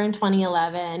convictions were in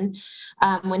 2011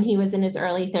 when he was in his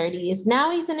early 30s.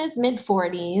 Now he's in his mid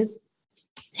 40s.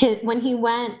 When he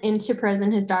went into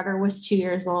prison, his daughter was 2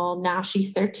 years old. Now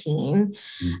she's 13.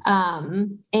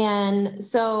 And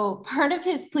so part of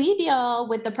his plea deal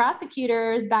with the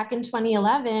prosecutors back in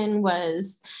 2011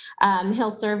 was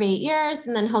he'll serve 8 years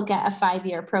and then he'll get a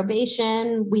 5-year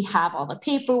probation. We have all the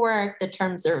paperwork. The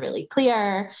terms are really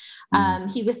clear.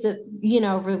 He was,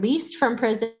 released from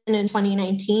prison in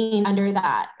 2019 under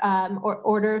that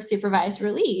order of supervised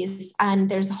release. And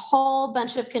there's a whole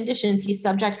bunch of conditions he's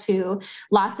subject to.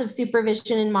 Lots of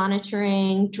supervision and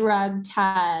monitoring, drug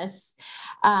tests.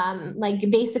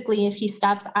 Basically, if he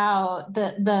steps out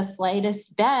the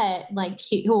slightest bit, like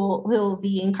he'll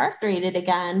be incarcerated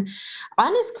again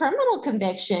on his criminal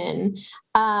conviction.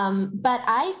 But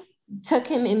ICE took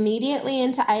him immediately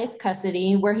into ICE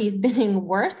custody, where he's been in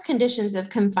worse conditions of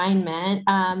confinement.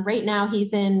 Right now,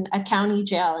 he's in a county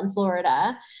jail in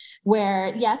Florida,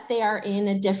 where yes, they are in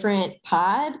a different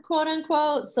pod, quote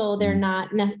unquote. So they're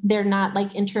not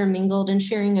like intermingled and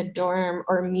sharing a dorm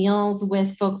or meals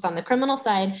with folks on the criminal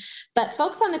side. But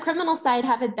folks on the criminal side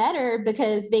have it better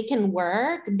because they can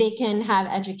work, they can have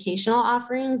educational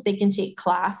offerings, they can take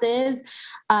classes.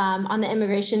 On the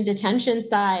immigration detention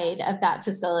side of that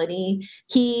facility,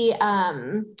 he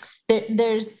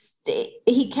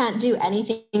can't do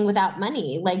anything without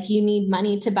money. Like you need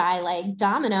money to buy like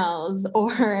Domino's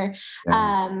or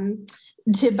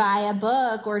to buy a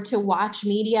book or to watch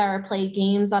media or play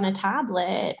games on a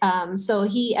tablet. So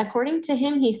according to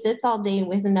him, he sits all day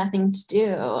with nothing to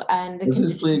do. And was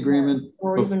his plea agreement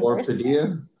before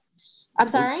Padilla? I'm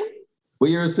sorry? What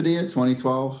year was Padilla?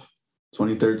 2012?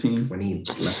 2013?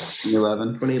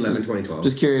 2011, 2012.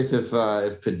 Just curious if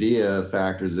Padilla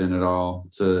factors in at all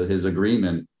to his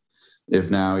agreement, if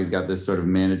now he's got this sort of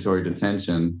mandatory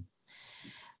detention.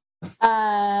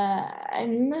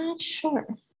 I'm not sure.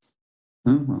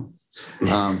 Oh,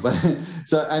 well. But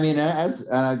so, I mean, as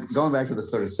going back to the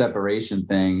sort of separation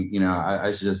thing,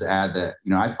 I should just add that,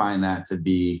 I find that to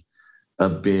be a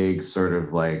big sort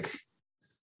of like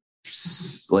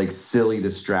silly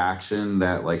distraction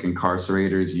that like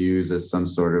incarcerators use as some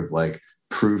sort of like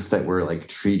proof that we're like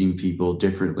treating people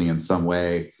differently in some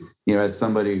way. As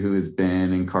somebody who has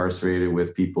been incarcerated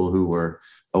with people who were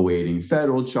awaiting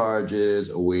federal charges,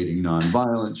 awaiting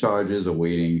nonviolent charges,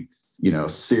 awaiting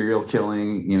serial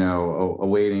killing,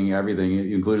 awaiting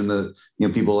everything, including the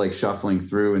people like shuffling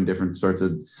through in different sorts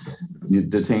of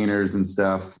detainers and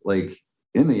stuff. Like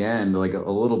in the end, like a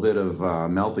little bit of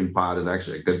melting pot is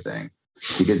actually a good thing,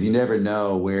 because you never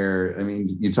know where. I mean,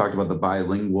 you talked about the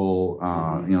bilingual,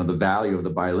 the value of the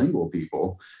bilingual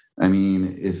people. I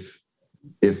mean, if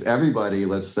everybody,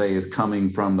 let's say, is coming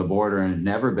from the border and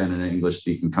never been in an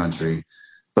English-speaking country,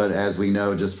 but as we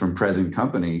know just from present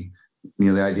company,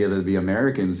 the idea that it'd be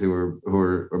Americans who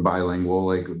are bilingual,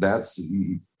 like that's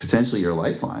potentially your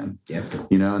lifeline.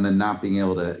 Yep. And then not being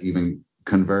able to even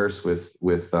converse with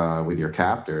your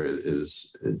captor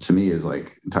is, to me, is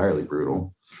like entirely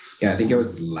brutal. Yeah, I think it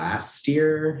was last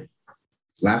year.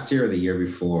 last year or the year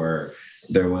before,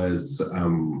 there was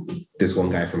this one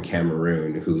guy from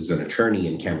Cameroon who's an attorney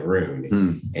in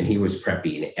Cameroon, and he was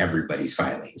prepping everybody's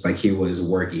filings. Like he was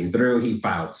working through, he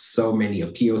filed so many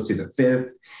appeals to the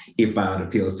Fifth. He filed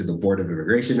appeals to the Board of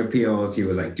Immigration Appeals. He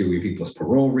was like doing people's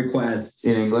parole requests.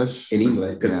 In English? In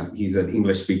English, because he's an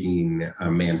English-speaking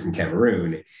man from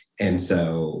Cameroon. And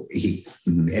so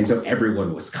and so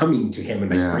everyone was coming to him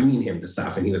and like bringing him the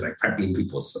stuff, and he was like prepping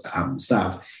people's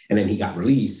stuff. And then he got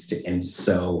released, and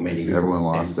so many people, everyone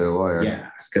lost their lawyer. Yeah,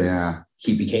 because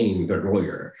he became their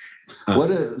lawyer.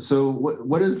 What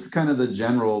is kind of the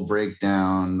general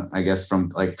breakdown, I guess, from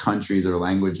like countries or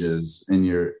languages in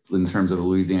terms of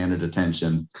Louisiana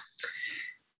detention?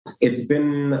 It's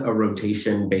been a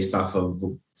rotation based off of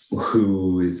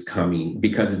who is coming,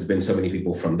 because it's been so many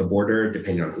people from the border,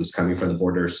 depending on who's coming from the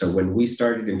border. So when we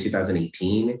started in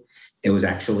 2018, it was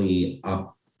actually a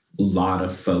lot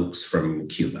of folks from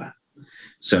Cuba.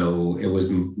 So it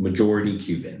was majority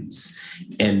Cubans.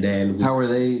 And then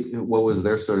what was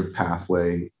their sort of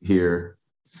pathway here?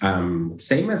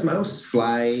 Same as most,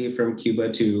 fly from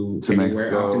Cuba to anywhere,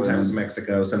 Mexico, oftentimes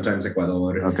Mexico, sometimes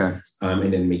Ecuador. Okay.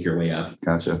 And then make your way up.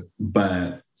 Gotcha.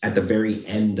 But at the very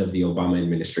end of the Obama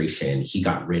administration, he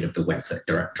got rid of the wet foot,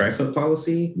 dry foot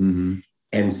policy. Mm-hmm.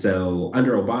 And so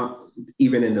under Obama,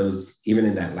 even in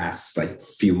that last like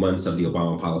few months of the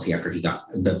Obama policy, after he got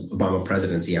the Obama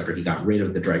presidency, after he got rid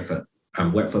of the dry foot,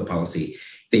 wet foot policy,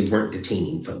 they weren't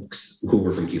detaining folks who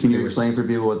were from Cuba. Can you explain for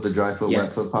people what the dry foot, wet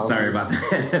foot policy is? Sorry about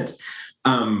that.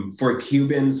 For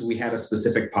Cubans, we had a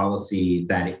specific policy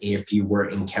that if you were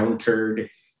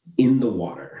encountered in the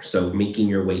water, so making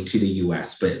your way to the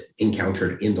U.S., but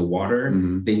encountered in the water,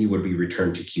 then you would be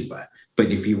returned to Cuba. But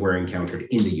if you were encountered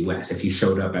in the U.S., if you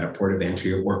showed up at a port of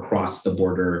entry or crossed the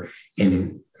border,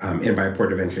 and by a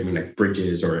port of entry, I mean like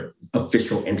bridges or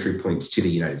official entry points to the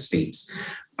United States,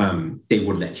 they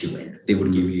would let you in. They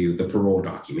would give you the parole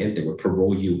document. They would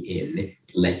parole you in,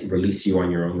 release you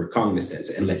on your own recognizance,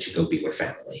 and let you go be with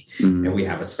family. And we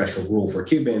have a special rule for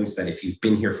Cubans that if you've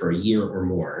been here for a year or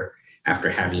more,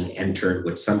 after having entered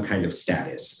with some kind of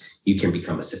status, you can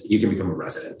become a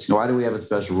resident. Why do we have a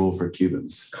special rule for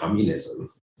Cubans? Communism.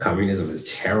 Communism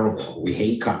is terrible. We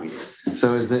hate communists.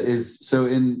 So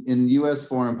in U.S.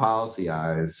 foreign policy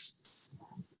eyes,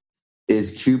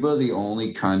 is Cuba the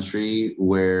only country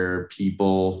where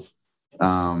people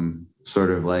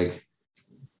sort of like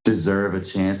deserve a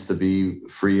chance to be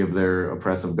free of their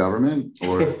oppressive government?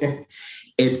 Or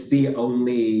it's the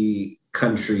only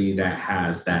country that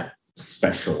has that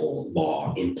special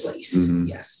law in place.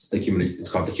 Yes, it's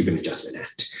called the Cuban Adjustment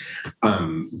Act.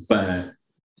 But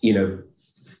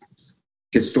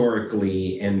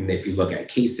historically, and if you look at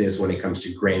cases when it comes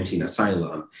to granting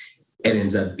asylum, it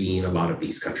ends up being a lot of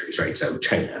these countries, right? So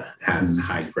China has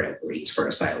high grant rates for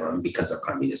asylum because of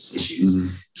communist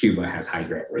issues. Cuba has high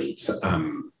grant rates.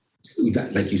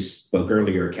 Like you spoke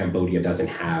earlier, Cambodia doesn't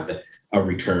have a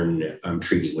return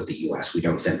treaty with the U.S. We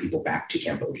don't send people back to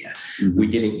Cambodia. We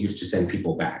didn't used to send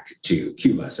people back to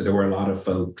Cuba. So there were a lot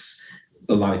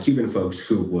of Cuban folks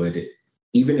who would,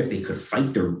 even if they could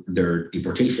fight their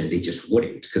deportation, they just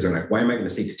wouldn't, because they're like, why am I going to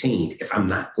stay detained if I'm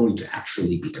not going to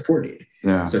actually be deported?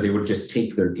 Yeah. So they would just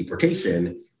take their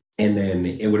deportation, and then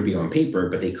it would be on paper,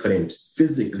 but they couldn't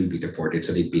physically be deported,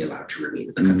 so they'd be allowed to remain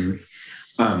in the country.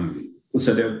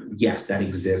 So that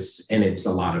exists, and a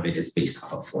lot of it is based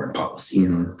off of foreign policy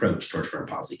and our approach towards foreign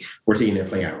policy. We're seeing it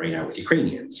play out right now with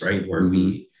Ukrainians, right? Where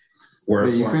the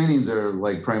Ukrainians are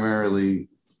like primarily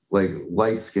like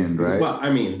light-skinned, right? Well,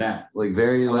 I mean that like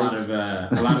very a lot of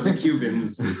the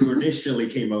Cubans who initially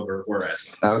came over were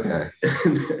as well. Okay,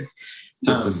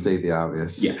 just to state the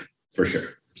obvious. Yeah, for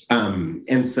sure.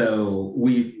 And so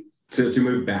to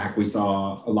move back, we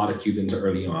saw a lot of Cubans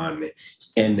early on.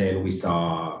 And then we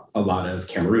saw a lot of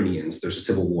Cameroonians. There's a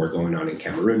civil war going on in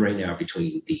Cameroon right now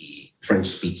between the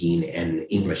French-speaking and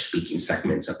English-speaking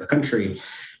segments of the country.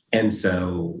 And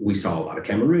so we saw a lot of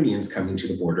Cameroonians coming to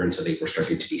the border, and so they were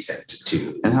starting to be sent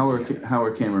to. And how are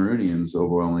Cameroonians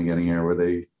overwhelmingly getting here? Were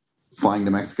they flying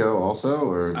to Mexico also,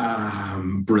 or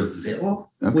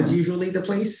Brazil was usually the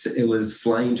place? It was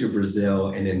flying to Brazil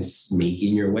and then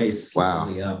making your way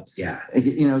slowly up. Yeah.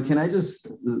 Can I just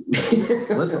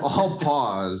let's all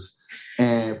pause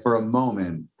for a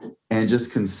moment and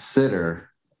just consider.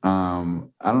 I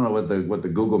don't know what the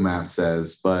Google map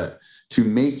says, but to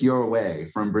make your way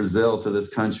from Brazil to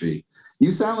this country,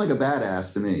 you sound like a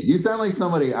badass to me. You sound like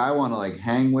somebody I want to like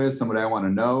hang with, somebody I want to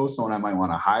know, someone I might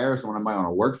want to hire, someone I might want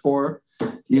to work for.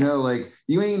 Like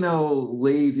you ain't no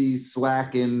lazy,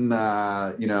 slacking,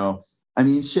 I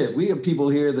mean, shit, we have people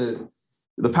here that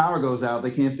the power goes out,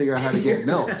 they can't figure out how to get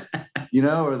milk,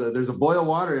 or there's a boil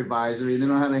water advisory and they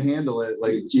don't know how to handle it,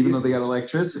 like even though they got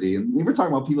electricity. And we were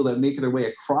talking about people that make their way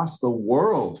across the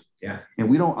world. Yeah. And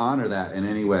we don't honor that in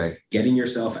any way. Getting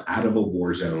yourself out of a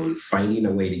war zone, finding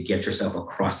a way to get yourself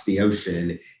across the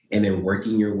ocean, and then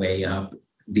working your way up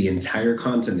the entire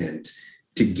continent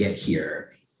to get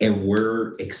here. And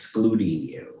we're excluding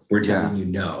you. We're telling you,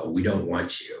 no, we don't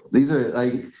want you. These are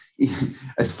like,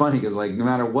 it's funny because like no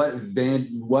matter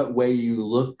what way you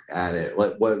look at it,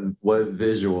 like what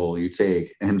visual you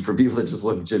take, and for people that just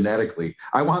look genetically,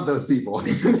 I want those people.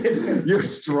 You're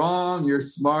strong, you're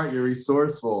smart, you're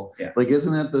resourceful. Yeah. Like,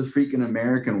 isn't that the freaking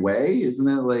American way? Isn't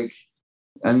that like,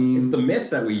 I mean, it's the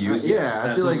myth that we use. Yeah,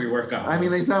 I feel like we work on. I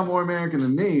mean, they sound more American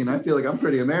than me, and I feel like I'm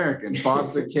pretty American.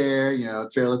 Foster care,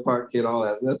 trailer park kid, all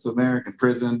that. That's American.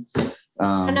 Prison.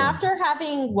 And after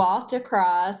having walked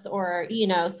across, or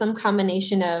some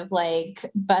combination of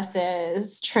like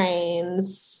buses,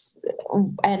 trains,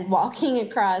 and walking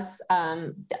across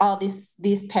all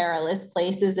these perilous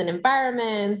places and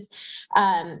environments,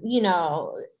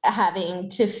 having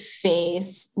to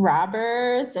face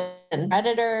robbers and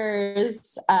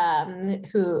predators,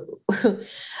 who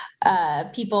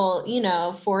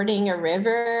people, fording a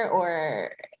river,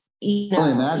 or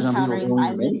imagine encountering people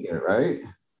violence. make it, right?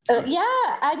 Yeah,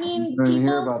 I mean,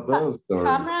 people's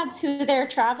comrades who they're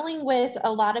traveling with,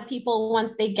 a lot of people,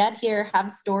 once they get here, have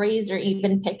stories or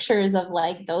even pictures of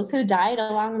like those who died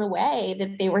along the way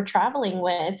that they were traveling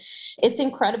with. It's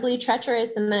incredibly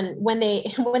treacherous. And then when they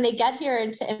get here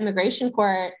into immigration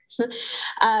court,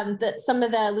 that some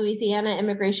of the Louisiana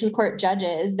immigration court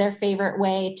judges, their favorite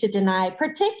way to deny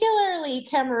particularly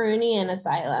Cameroonian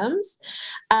asylums,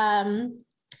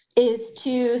 is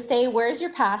to say, where's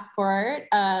your passport?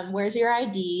 Where's your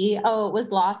ID? Oh, it was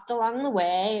lost along the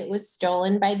way. It was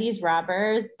stolen by these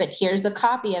robbers, but here's a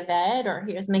copy of it, or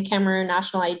here's my Cameroon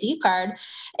national ID card,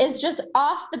 is just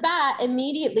off the bat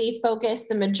immediately focus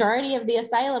the majority of the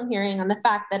asylum hearing on the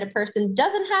fact that a person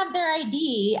doesn't have their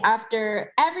ID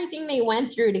after everything they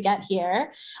went through to get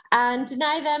here, and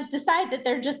decide that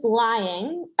they're just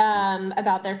lying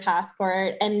about their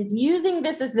passport and using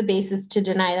this as the basis to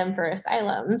deny them for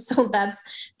asylum. So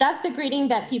that's the greeting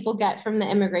that people get from the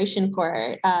immigration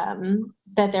court,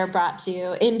 that they're brought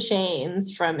to in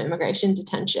chains from immigration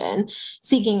detention,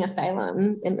 seeking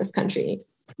asylum in this country.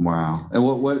 Wow. And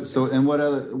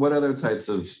what other types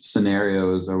of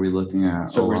scenarios are we looking at?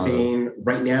 So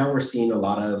we're seeing a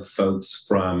lot of folks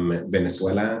from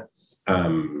Venezuela,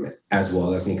 as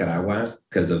well as Nicaragua,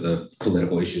 because of the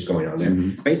political issues going on there.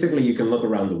 Mm-hmm. Basically, you can look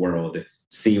around the world,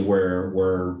 see where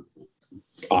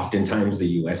oftentimes the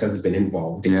U.S. has been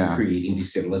involved in creating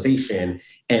destabilization,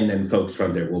 and then folks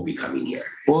from there will be coming here.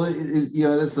 Well,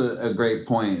 that's a great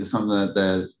point. It's something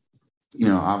that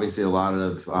obviously a lot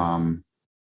of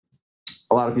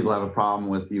people have a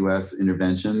problem with U.S.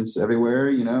 interventions everywhere,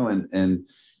 and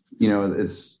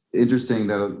it's interesting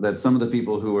that some of the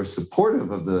people who are supportive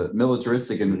of the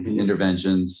militaristic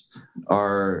interventions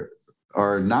are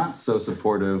not so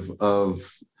supportive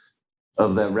of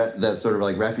that sort of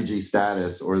like refugee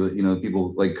status, or the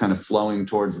people like kind of flowing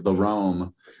towards the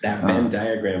Rome. That Venn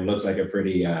diagram looks like a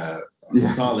pretty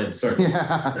solid circle.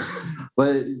 Yeah,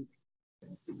 but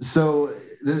so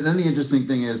then the interesting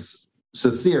thing is, so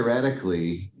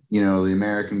theoretically, the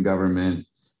American government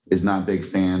is not big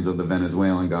fans of the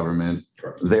Venezuelan government.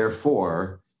 Correct.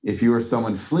 Therefore, if you were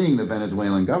someone fleeing the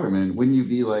Venezuelan government, wouldn't you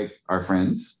be like our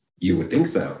friends? You would think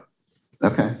so.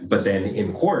 Okay, but then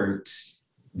in court,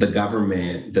 the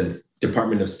government, the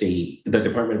Department of State, the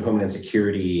Department of Homeland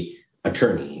Security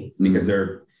attorney, because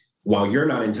while you're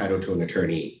not entitled to an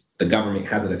attorney, the government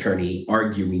has an attorney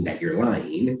arguing that you're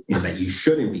lying and that you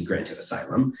shouldn't be granted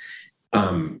asylum.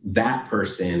 That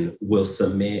person will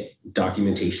submit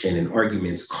documentation and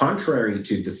arguments contrary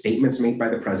to the statements made by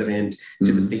the president,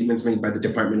 to the statements made by the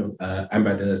Department of and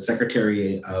by the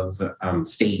Secretary of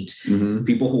State.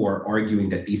 People who are arguing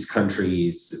that these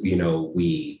countries,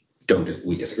 we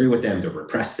disagree with them, they're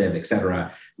repressive,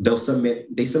 etc. They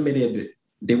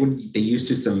used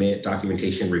to submit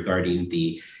documentation regarding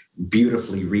the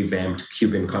beautifully revamped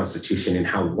Cuban Constitution and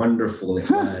how wonderful it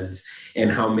was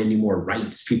and how many more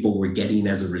rights people were getting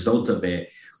as a result of it.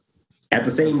 At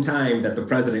the same time that the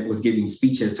president was giving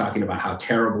speeches talking about how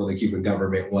terrible the Cuban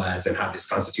government was and how this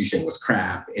constitution was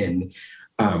crap. And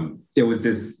there was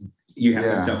this,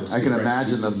 this double. I can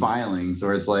imagine the filings,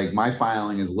 or it's like my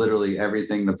filing is literally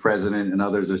everything the president and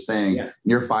others are saying. Yeah.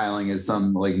 Your filing is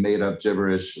some like made up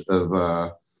gibberish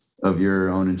of your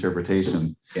own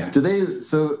interpretation. Yeah. Do they,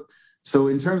 so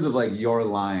in terms of like your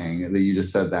lying that you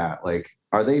just said that, like,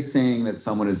 are they saying that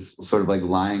someone is sort of like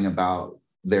lying about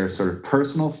their sort of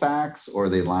personal facts, or are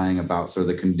they lying about sort of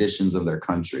the conditions of their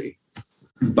country?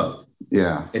 Both.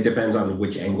 Yeah. It depends on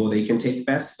which angle they can take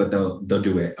best, but they'll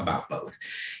do it about both.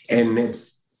 And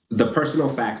it's the personal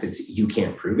facts, it's you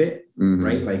can't prove it,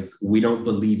 right? Like, we don't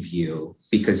believe you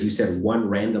because you said one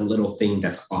random little thing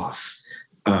that's off.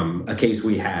 A case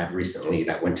we had recently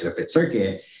that went to the Fifth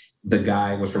Circuit, the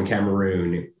guy was from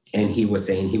Cameroon and he was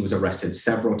saying he was arrested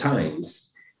several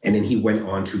times. And then he went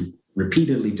on to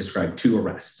repeatedly describe 2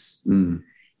 arrests.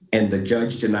 And the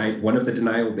judge denied, one of the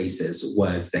denial bases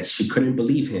was that she couldn't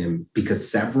believe him because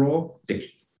several,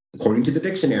 according to the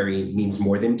dictionary, means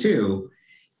more than 2.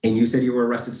 And you said you were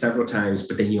arrested several times,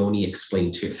 but then you only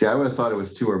explained 2. See, I would have thought it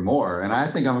was 2 or more. And I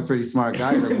think I'm a pretty smart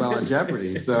guy that's well on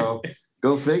Jeopardy. So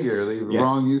go figure. The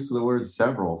wrong use of the word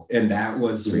several. And that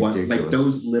was what, like,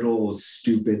 those little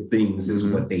stupid things is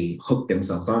what they hooked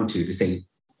themselves onto to say,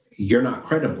 you're not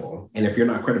credible. And if you're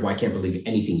not credible, I can't believe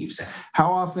anything you said.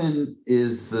 How often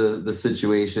is the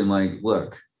situation like,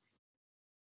 look,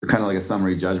 kind of like a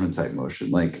summary judgment type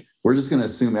motion? Like, we're just going to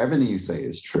assume everything you say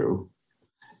is true,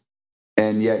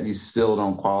 and yet you still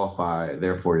don't qualify,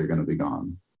 therefore you're going to be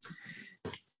gone.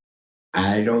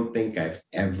 I don't think I've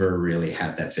ever really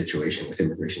had that situation with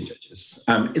immigration judges.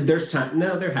 There's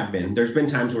been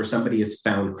times where somebody is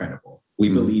found credible. We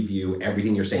believe you,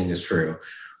 everything you're saying is true.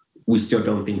 We still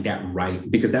don't think that right,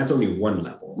 because that's only one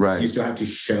level. Right. You still have to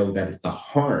show that the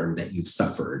harm that you've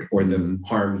suffered or the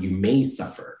harm you may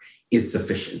suffer is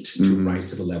sufficient to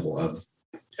rise to the level of,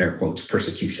 air quotes,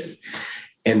 persecution.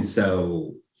 And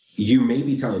so you may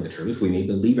be telling the truth. We may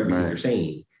believe everything you're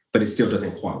saying, but it still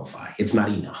doesn't qualify. It's not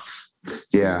enough.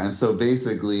 Yeah. And so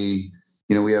basically,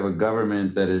 we have a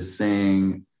government that is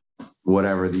saying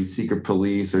whatever, these secret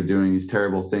police are doing these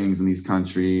terrible things in these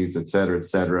countries, et cetera, et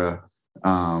cetera.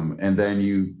 And then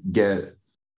you get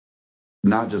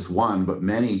not just one, but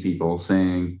many people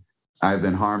saying, I've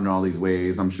been harmed in all these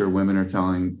ways. I'm sure women are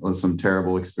telling some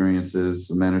terrible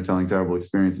experiences. Men are telling terrible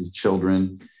experiences,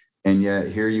 children. And yet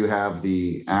here you have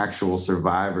the actual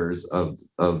survivors of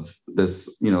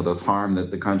this, this harm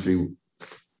that the country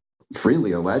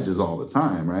freely alleges all the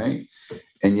time, right?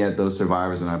 And yet those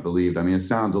survivors are not believed. I mean, it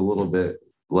sounds a little bit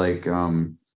like, how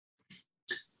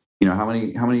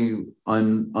many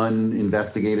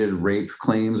uninvestigated rape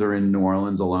claims are in New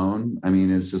Orleans alone? I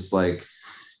mean, it's just like,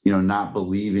 not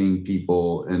believing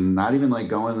people and not even like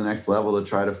going to the next level to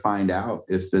try to find out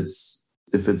if it's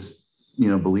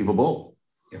believable.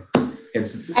 Yeah.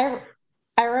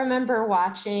 I remember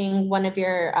watching one of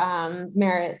your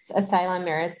asylum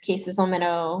merits cases,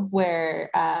 Omero, where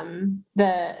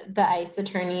the ICE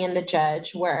attorney and the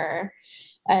judge were,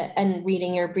 and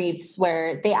reading your briefs,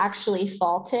 where they actually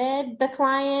faulted the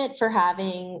client for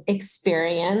having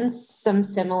experienced some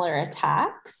similar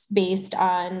attacks based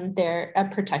on a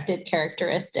protected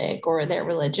characteristic or their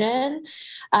religion,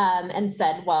 and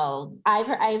said, well,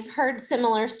 I've heard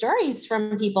similar stories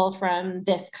from people from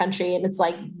this country. And it's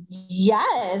like,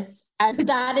 yes, and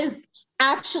that is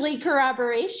actually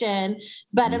corroboration.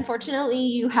 But unfortunately,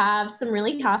 you have some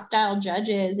really hostile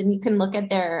judges, and you can look at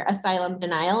their asylum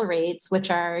denial rates, which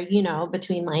are,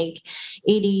 between like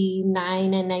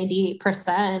 89 and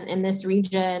 98% in this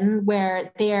region,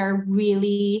 where they're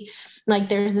really like,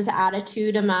 there's this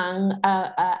attitude among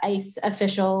ICE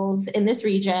officials in this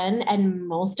region. And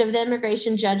most of the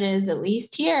immigration judges, at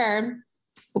least here,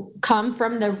 come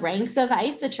from the ranks of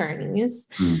ICE attorneys.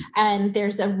 And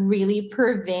there's a really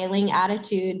prevailing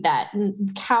attitude that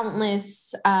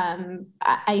countless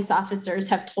ICE officers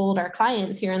have told our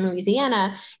clients here in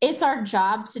Louisiana, it's our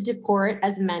job to deport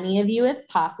as many of you as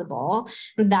possible.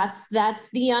 That's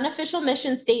the unofficial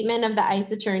mission statement of the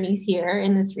ICE attorneys here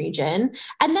in this region.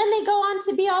 And then they go on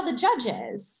to be all the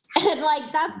judges. And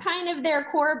like, that's kind of their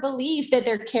core belief that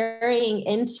they're carrying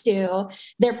into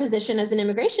their position as an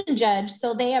immigration judge.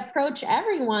 So they approach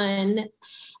everyone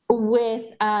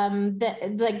with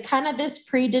the kind of this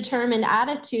predetermined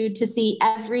attitude to see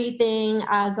everything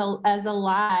as a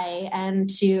lie and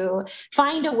to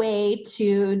find a way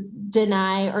to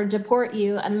deny or deport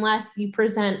you unless you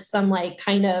present some like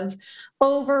kind of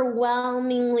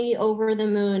overwhelmingly over the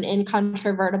moon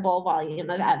incontrovertible volume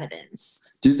of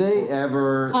evidence. Do they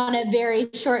ever, on a very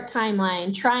short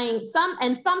timeline,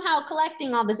 somehow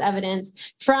collecting all this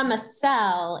evidence from a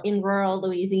cell in rural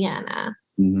Louisiana?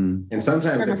 And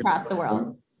sometimes from across the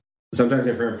world. Sometimes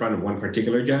if you're in front of one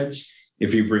particular judge,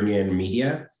 if you bring in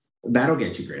media, that'll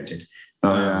get you granted.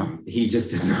 He just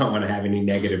does not want to have any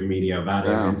negative media about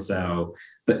him. And so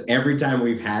every time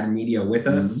we've had media with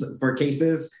us for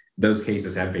cases, those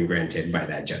cases have been granted by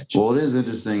that judge. Well, it is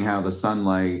interesting how the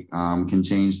sunlight can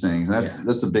change things.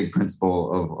 That's a big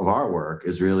principle of our work,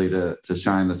 is really to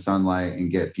shine the sunlight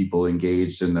and get people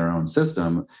engaged in their own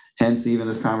system. Hence, even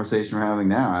this conversation we're having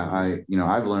now,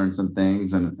 I've learned some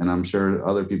things, and I'm sure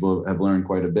other people have learned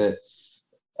quite a bit.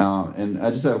 And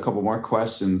I just have a couple more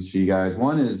questions for you guys.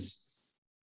 One is,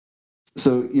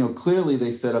 so, clearly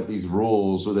they set up these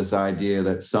rules with this idea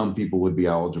that some people would be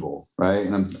eligible, right?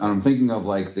 And I'm thinking of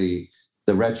like the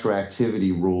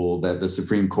retroactivity rule that the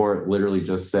Supreme Court literally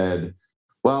just said,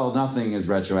 well, nothing is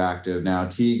retroactive. Now,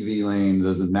 Teague v. Lane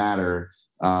doesn't matter.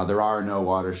 There are no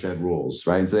watershed rules,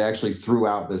 right? And so they actually threw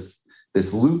out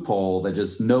this loophole that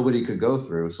just nobody could go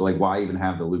through. So like, why even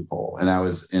have the loophole? And that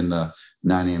was in the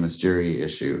non-Amos jury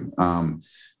issue.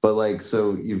 But like,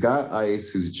 so you've got ICE,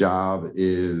 whose job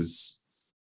is,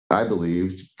 I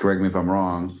believe, correct me if I'm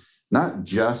wrong, not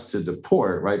just to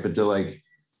deport, right, but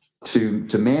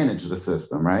to manage the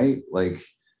system, right? Like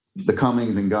the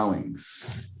comings and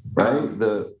goings, right?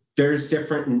 There's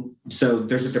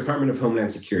a Department of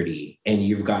Homeland Security, and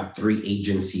you've got 3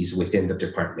 agencies within the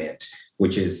department,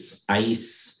 which is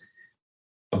ICE,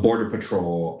 a Border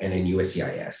Patrol, and then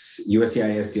USCIS.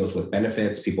 USCIS deals with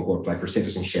benefits, people who apply for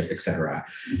citizenship, et cetera.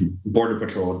 Mm-hmm. Border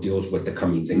Patrol deals with the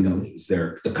comings and goings.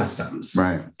 They're the customs.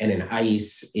 Right. And then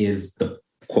ICE is the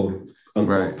quote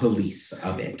unquote police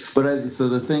of it. But so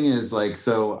the thing is, like,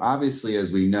 so obviously,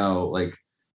 as we know, like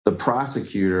the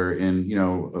prosecutor in,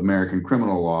 American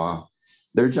criminal law,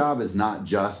 their job is not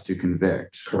just to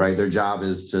convict, right? Their job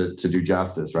is to do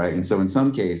justice, right? And so in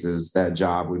some cases, that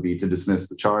job would be to dismiss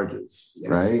the charges,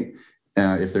 yes, right?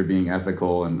 If they're being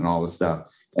ethical and all this stuff.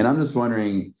 And I'm just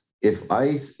wondering if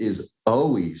ICE is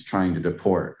always trying to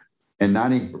deport and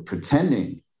not even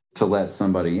pretending to let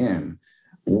somebody in,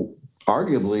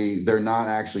 arguably, they're not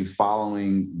actually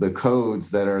following the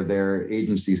codes that are their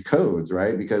agency's codes,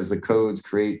 right? Because the codes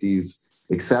create these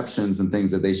exceptions and things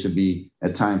that they should be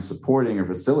at times supporting or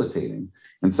facilitating.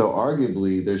 And so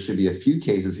arguably there should be a few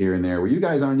cases here and there where you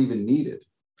guys aren't even needed.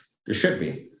 There should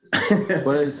be.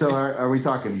 But so are we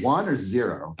talking 1 or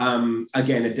 0?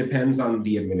 Again, it depends on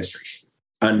the administration.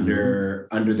 Under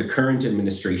the current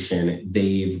administration,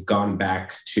 they've gone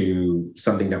back to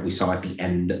something that we saw at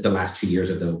the last 2 years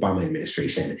of the Obama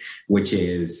administration, which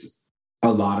is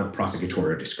a lot of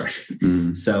prosecutorial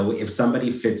discretion. So if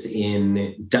somebody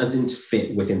doesn't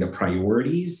fit within the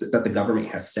priorities that the government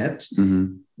has set,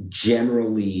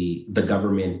 generally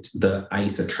the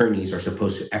ICE attorneys are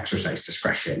supposed to exercise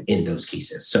discretion in those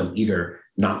cases. So either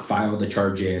not file the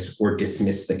charges or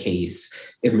dismiss the case,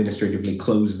 administratively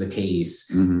close the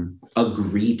case,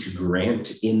 agree to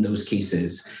grant in those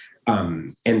cases.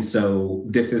 And so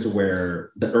this is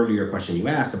where the earlier question you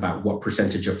asked about what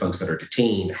percentage of folks that are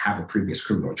detained have a previous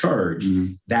criminal charge,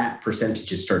 that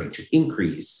percentage is starting to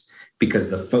increase because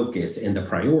the focus and the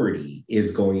priority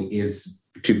is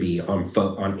to be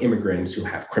on immigrants who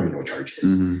have criminal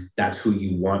charges. That's who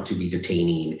you want to be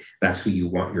detaining. That's who you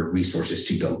want your resources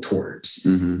to go towards.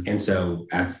 And so,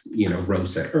 as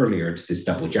Rose said earlier, it's this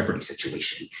double jeopardy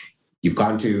situation. You've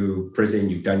gone to prison,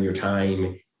 you've done your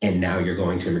time, and now you're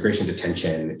going to immigration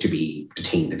detention to be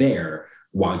detained there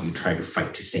while you try to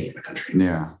fight to stay in the country.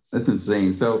 Yeah, that's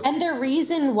insane. And the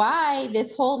reason why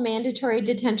this whole mandatory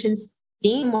detention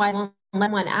scheme, why I won't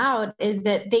let one out, is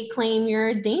that they claim you're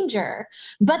a danger.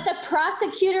 But the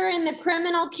prosecutor in the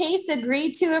criminal case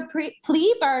agreed to a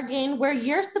plea bargain where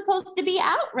you're supposed to be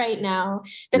out right now.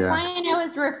 The client I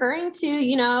was referring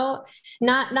to,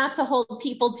 not to hold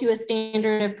people to a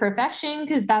standard of perfection,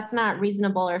 because that's not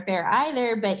reasonable or fair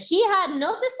either, but he had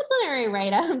no disciplinary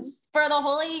write-ups for the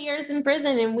whole 8 years in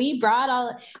prison. And we brought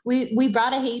a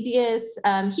habeas.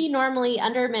 He normally,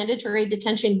 under mandatory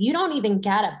detention, you don't even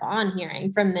get a bond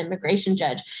hearing from the immigration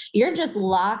judge. You're just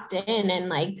locked in. And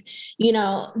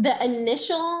the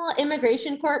initial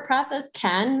immigration court process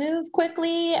can move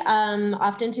quickly,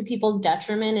 often to people's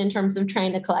detriment in terms of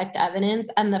trying to collect evidence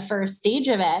and the first stage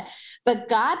of it. But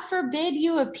God forbid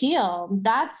you appeal.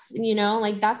 That's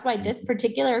why this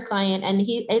particular client, and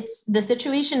the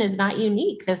situation is not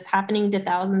unique. This happening to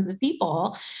thousands of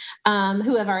people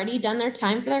who have already done their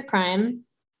time for their crime.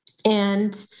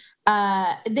 And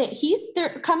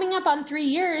they're coming up on 3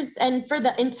 years. And for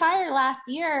the entire last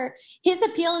year, his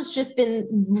appeal has just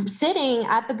been sitting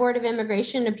at the Board of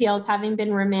Immigration Appeals, having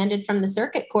been remanded from the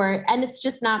circuit court, and it's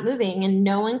just not moving. And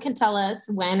no one can tell us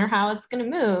when or how it's going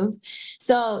to move.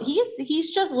 So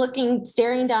he's just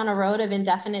staring down a road of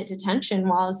indefinite detention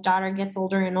while his daughter gets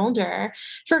older and older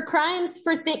for crimes,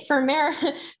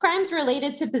 crimes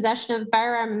related to possession of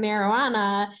firearm and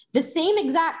marijuana, the same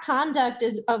exact conduct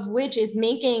of which is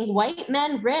making white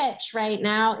men rich right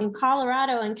now in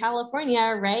Colorado and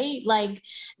California, right? Like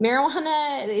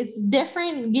marijuana, it's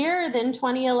different year than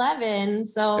 2011.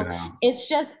 So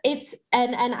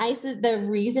and ICE, the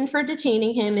reason for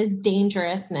detaining him is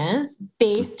dangerousness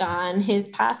based on his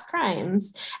past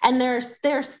crimes. And there's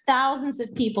thousands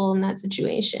of people in that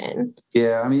situation.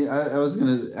 Yeah, I mean, I was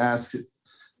going to ask,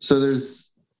 so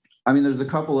there's a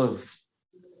couple of,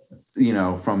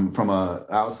 from a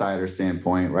outsider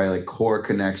standpoint, right? Like core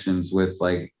connections with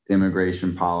like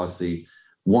immigration policy.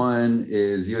 One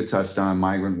is you had touched on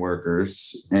migrant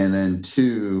workers, and then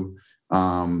two,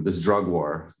 this drug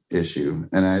war issue.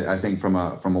 And I think from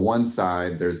a one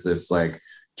side, there's this like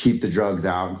keep the drugs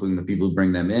out, including the people who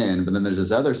bring them in. But then there's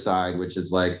this other side, which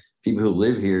is like people who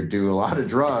live here do a lot of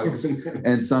drugs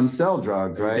and some sell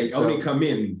drugs, right? They only come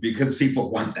in because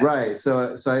people want that. Right. So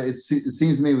it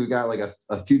seems to me we've got like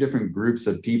a few different groups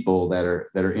of people that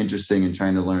are interesting in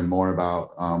trying to learn more about,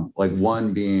 like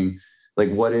one being like,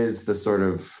 what is the sort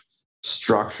of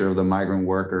structure of the migrant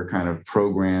worker kind of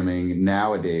programming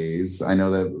nowadays? I know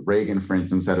that Reagan, for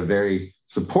instance, had a very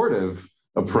supportive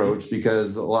approach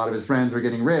because a lot of his friends were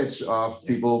getting rich off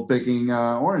people picking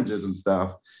oranges and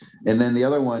stuff. And then the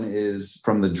other one is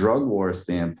from the drug war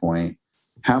standpoint,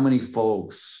 how many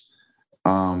folks,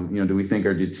 do we think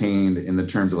are detained in the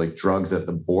terms of like drugs at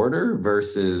the border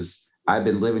versus I've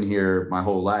been living here my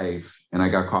whole life and I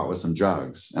got caught with some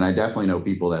drugs. And I definitely know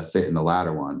people that fit in the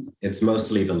latter one. It's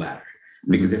mostly the latter.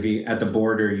 Because if you at the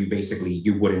border, you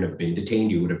wouldn't have been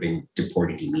detained, you would have been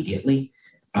deported immediately,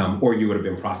 or you would have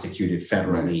been prosecuted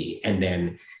federally. Right. And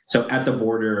then, so at the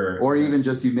border, or even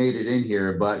just you made it in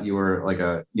here, but you were like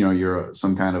you're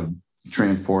some kind of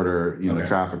transporter,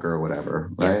 trafficker or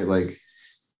whatever, right? Yeah. Like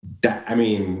that. I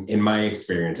mean, in my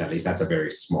experience, at least, that's a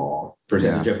very small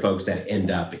percentage of folks that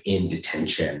end up in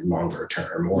detention longer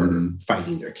term or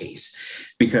fighting their case,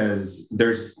 because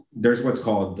there's what's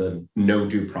called the no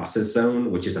due process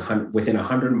zone, which is within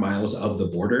 100 miles of the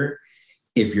border.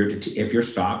 If you're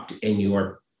stopped and you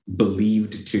are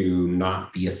believed to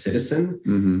not be a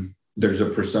citizen, there's a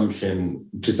presumption,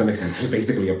 to some extent, there's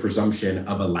basically a presumption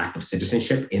of a lack of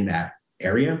citizenship in that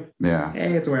area. Yeah,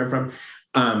 hey, it's where I'm from.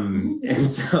 And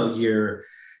so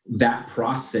that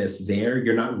process there,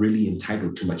 you're not really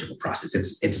entitled to much of a process.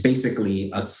 It's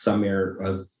basically a summary.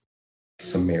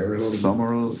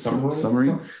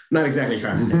 Not exactly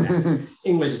trying to say that.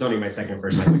 English is only my second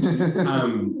first language.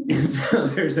 And so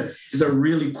there's a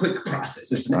really quick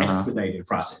process. It's an expedited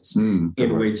process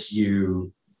in which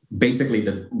you basically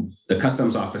the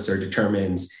customs officer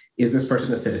determines, is this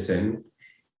person a citizen?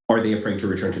 Are they afraid to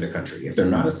return to the country? If they're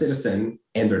not a citizen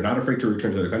and they're not afraid to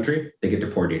return to the country, they get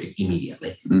deported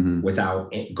immediately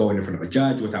without going in front of a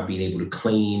judge, without being able to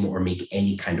claim or make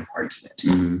any kind of argument.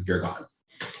 You're gone.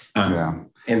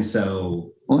 And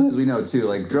so, well, as we know too,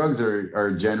 like drugs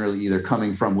are generally either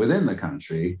coming from within the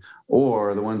country,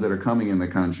 or the ones that are coming in the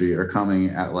country are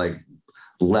coming at like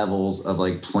levels of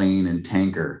like plane and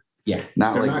tanker. Yeah.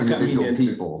 Not like individual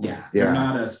people. They're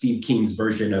not a Steve King's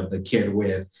version of the kid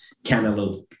with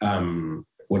cantaloupe,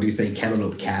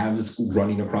 cantaloupe calves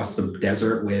running across the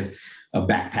desert with a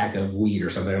backpack of weed or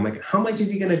something. I'm like, how much is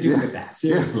he going to do with that?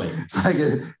 Seriously.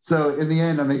 So in the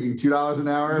end, I'm making $2 an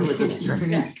hour with this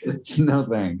journey. No,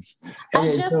 thanks.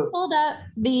 I just pulled up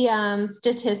the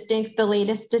statistics, the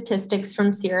latest statistics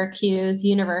from Syracuse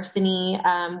University,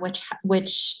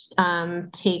 which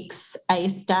takes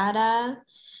ICE data.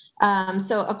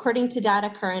 So according to data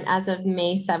current as of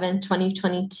May 7th,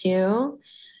 2022,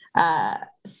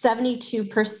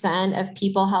 72% of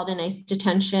people held in ICE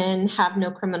detention have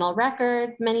no criminal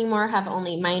record. Many more have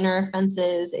only minor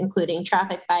offenses, including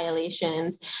traffic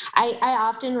violations. I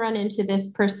often run into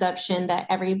this perception that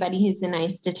everybody who's in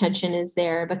ICE detention is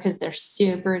there because they're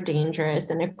super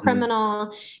dangerous and a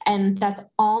criminal. And that's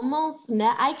almost,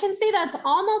 I can say that's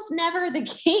almost never the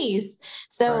case.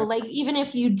 So like, even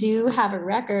if you do have a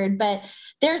record, but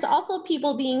there's also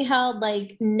people being held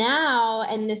like now,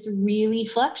 and this really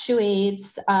fluctuates.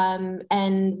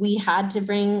 And we had to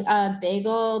bring a big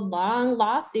old long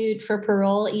lawsuit for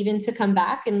parole even to come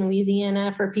back in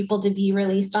Louisiana for people to be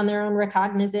released on their own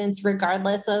recognizance,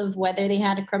 regardless of whether they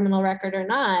had a criminal record or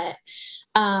not.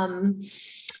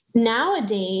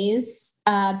 Nowadays,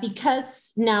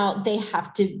 because now they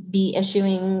have to be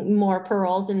issuing more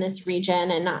paroles in this region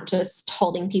and not just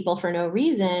holding people for no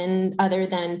reason other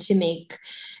than to make,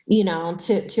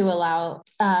 to allow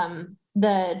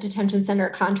the detention center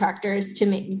contractors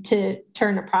to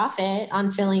turn a profit on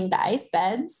filling the ICE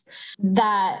beds,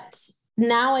 that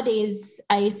nowadays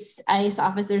ICE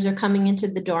officers are coming into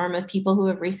the dorm of people who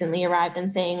have recently arrived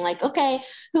and saying like, okay,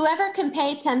 whoever can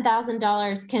pay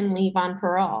 $10,000 can leave on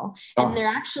parole. And they're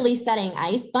actually setting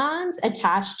ICE bonds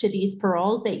attached to these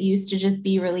paroles that used to just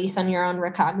be released on your own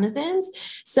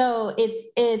recognizance. So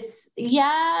it's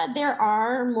there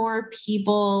are more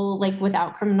people like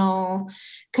without criminal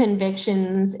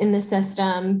convictions in the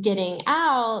system getting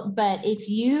out. But if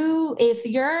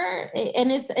you're,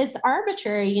 and it's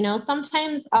arbitrary,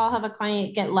 sometimes I'll have a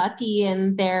client get lucky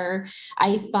and their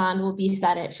ICE bond will be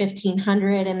set at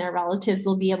 $1,500 and their relatives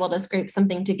will be able to scrape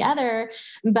something together.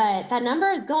 But that number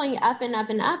is going up and up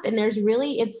and up. And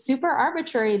it's super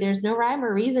arbitrary. There's no rhyme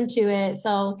or reason to it.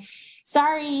 So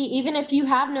sorry, even if you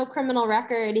have no criminal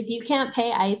record, if you can't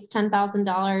pay ICE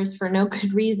 $10,000 for no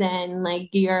good reason, like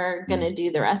you're going to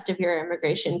do the rest of your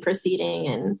immigration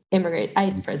proceeding in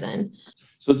ICE prison.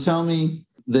 So tell me,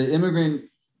 the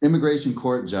immigration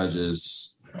court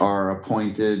judges are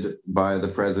appointed by the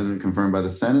president, confirmed by the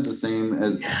Senate, the same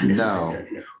as no.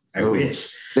 I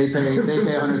wish. They pay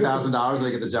 $100,000,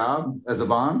 they get the job as a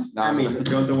bond? No, I mean,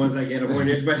 don't the ones that get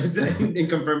appointed by the Senate and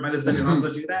confirmed by the Senate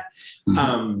also do that?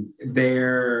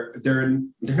 They're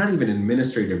not even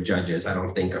administrative judges, I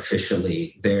don't think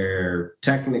officially. They're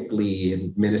technically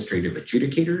administrative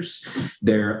adjudicators.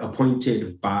 They're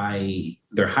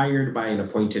hired by and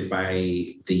appointed by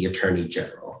the Attorney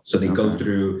General. So they go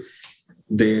through.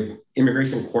 The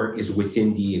immigration court is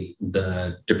within the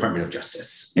Department of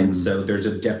Justice. And so there's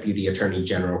a deputy attorney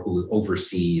general who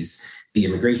oversees the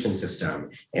immigration system.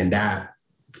 And that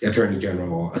attorney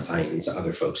general assigns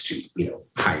other folks to,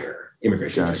 hire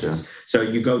immigration judges. So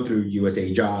you go through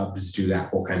USA Jobs, do that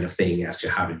whole kind of thing as to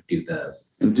how to do the.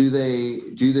 And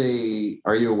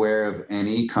are you aware of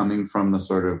any coming from the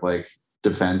sort of like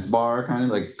defense bar kind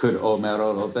of like, could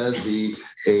Homero Lopez be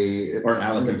or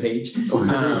Allison Page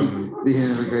the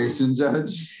immigration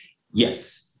judge?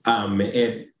 Yes.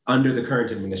 Under the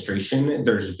current administration,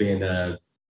 there's been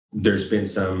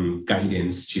some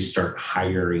guidance to start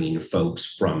hiring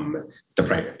folks from the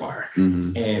private bar.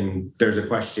 Mm-hmm. And there's a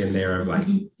question there of like,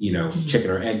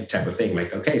 chicken or egg type of thing.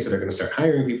 Like, okay, so they're going to start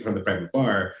hiring people from the private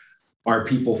bar. Are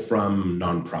people from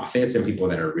nonprofits and people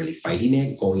that are really fighting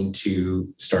it going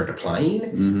to start applying?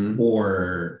 Mm-hmm.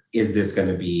 Or is this going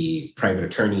to be private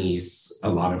attorneys, a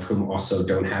lot of whom also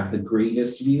don't have the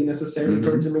greatest view necessarily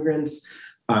towards immigrants?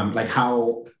 Kind of like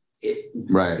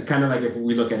if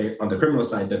we look at it on the criminal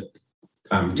side,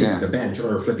 taking the bench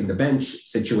or flipping the bench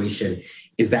situation,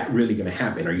 is that really going to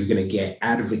happen? Are you going to get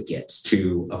advocates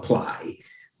to apply?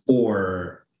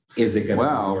 Or is it going to be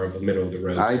more of a middle of the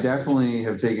road? I definitely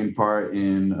have taken part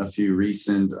in a few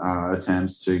recent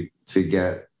attempts to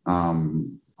get,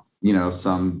 some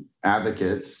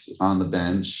advocates on the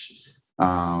bench.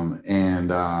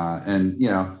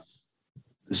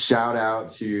 Shout out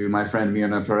to my friend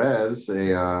Myrna Perez,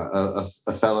 a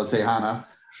fellow Tejana,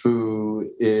 who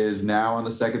is now on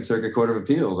the Second Circuit Court of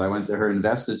Appeals. I went to her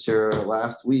investiture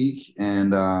last week,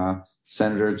 and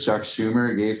Senator Chuck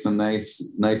Schumer gave some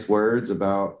nice words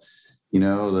about,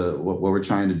 what we're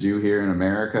trying to do here in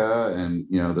America, and,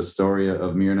 the story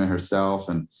of Myrna herself.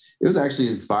 And it was actually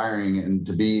inspiring, and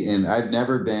to be in, I've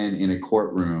never been in a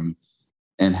courtroom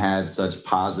and had such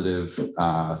positive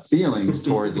feelings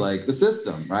towards like the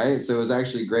system, right? So it was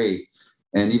actually great.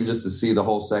 And even just to see the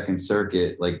whole Second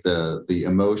Circuit, like the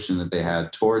emotion that they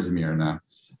had towards Myrna,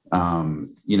 and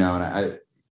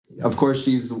of course,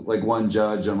 she's like one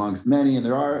judge amongst many, and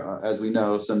there are, as we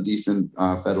know, some decent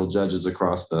federal judges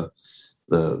across the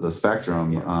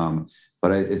spectrum. Yeah.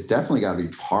 But it's definitely got to be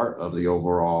part of the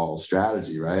overall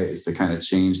strategy, right? Is to kind of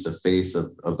change the face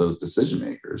of those decision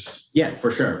makers. Yeah,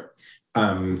 for sure.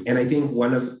 And I think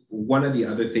one of the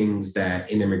other things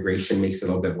that in immigration makes it a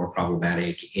little bit more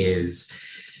problematic is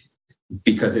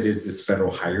because it is this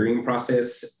federal hiring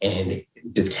process and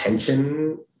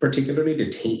detention, particularly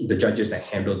the judges that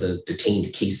handle the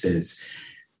detained cases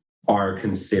are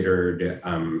considered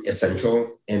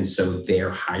essential. And so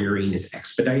their hiring is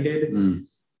expedited.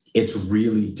 It's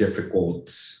really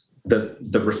difficult.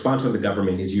 The response from the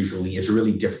government is usually it's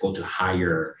really difficult to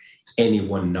hire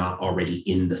anyone not already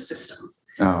in the system.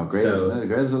 Oh, great.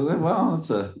 Well, that's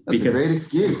a great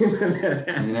excuse,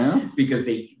 because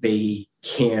they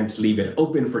can't leave it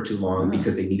open for too long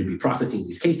because they need to be processing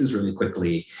these cases really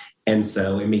quickly. And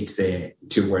so it makes it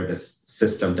to where the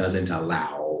system doesn't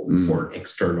allow for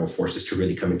external forces to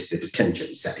really come into the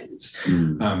detention settings.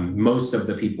 Most of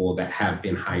the people that have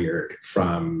been hired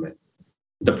from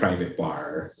the private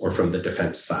bar or from the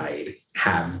defense side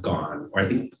have gone, or I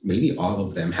think maybe all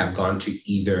of them have gone to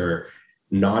either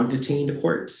non-detained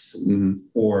courts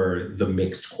or the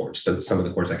mixed courts, some of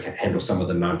the courts that can handle some of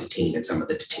the non-detained and some of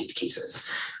the detained cases.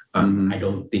 I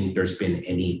don't think there's been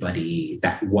anybody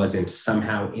that wasn't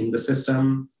somehow in the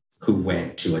system who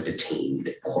went to a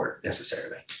detained court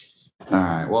necessarily. All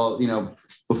right. Well,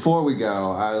 before we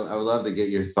go, I would love to get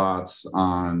your thoughts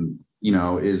on,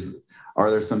 are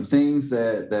there some things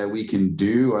that we can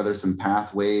do? Are there some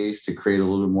pathways to create a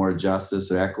little bit more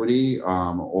justice or equity?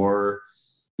 Or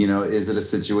is it a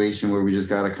situation where we just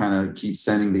got to kind of keep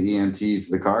sending the EMTs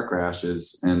to the car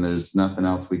crashes and there's nothing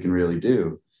else we can really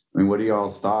do? I mean, what are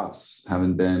y'all's thoughts,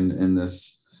 having been in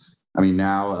this,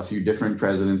 now a few different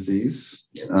presidencies,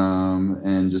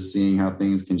 and just seeing how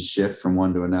things can shift from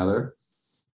one to another?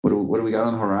 What do we got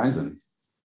on the horizon?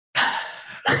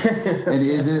 And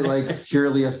is it like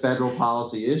purely a federal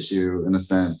policy issue in a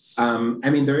sense?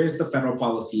 There is the federal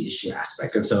policy issue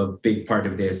aspect. And so a big part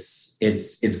of this,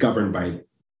 it's governed by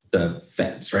the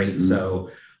feds, right? So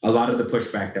a lot of the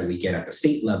pushback that we get at the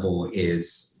state level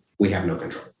is we have no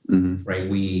control, right?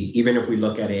 Even if we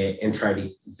look at it and try to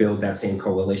build that same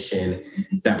coalition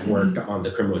that worked on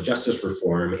the criminal justice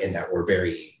reform and that were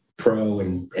very pro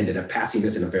and ended up passing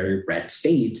this in a very red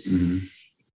state,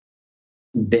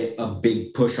 a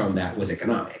big push on that was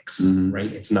economics,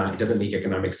 right? It doesn't make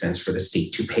economic sense for the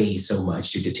state to pay so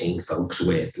much to detain folks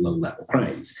with low-level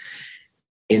crimes.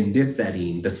 In this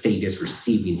setting, the state is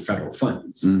receiving federal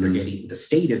funds. The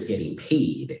state is getting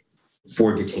paid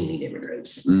for detaining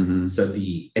immigrants. So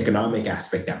the economic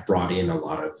aspect that brought in a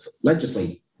lot of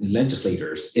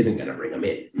legislators isn't going to bring them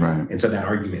in. Right. And so that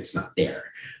argument's not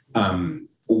there.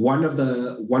 One of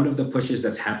the pushes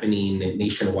that's happening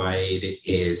nationwide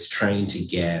is trying to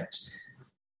get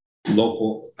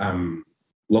local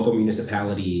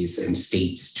municipalities and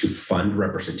states to fund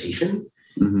representation.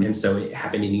 And so it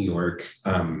happened in New York,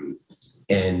 and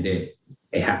it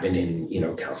happened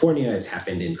in California. It's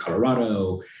happened in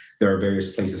Colorado. There are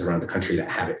various places around the country that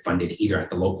have it funded either at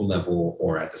the local level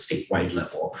or at the statewide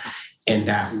level. And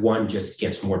that one just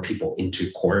gets more people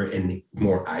into court and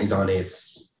more eyes on it,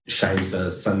 shines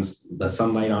the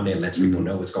sunlight on it, lets people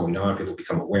know what's going on, people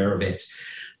become aware of it.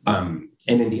 And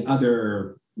then the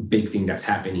other big thing that's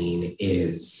happening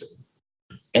is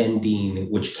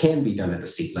ending, which can be done at the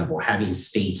state level, having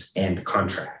states end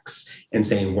contracts and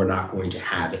saying we're not going to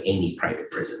have any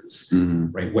private prisons,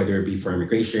 right? Whether it be for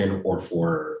immigration or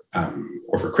for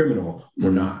criminal,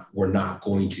 we're not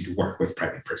going to do work with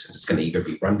private prisons. It's going to either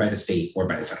be run by the state or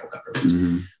by the federal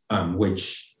government,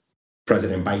 which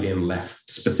President Biden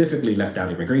specifically left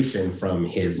out immigration from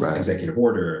his executive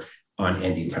order on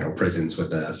ending federal prisons with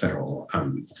the federal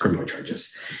criminal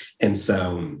charges. And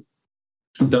so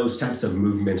those types of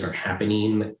movements are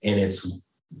happening. And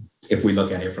if we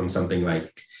look at it from something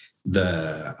like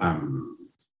the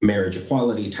marriage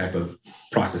equality type of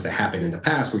process that happened in the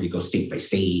past, where you go state by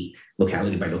state,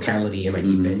 locality by locality, and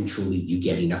eventually you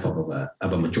get enough of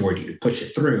a majority to push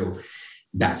it through.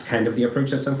 That's kind of the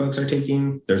approach that some folks are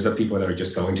taking. There's the people that are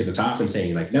just going to the top and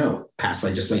saying like, no, pass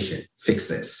legislation, fix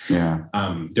this. Yeah.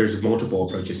 There's multiple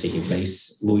approaches taking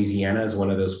place. Louisiana is one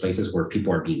of those places where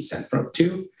people are being sent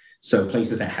to. So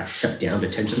places that have shut down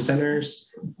detention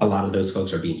centers, a lot of those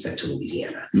folks are being sent to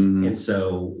Louisiana. And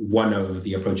so one of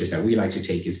the approaches that we like to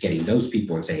take is getting those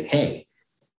people and saying, hey,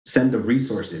 send the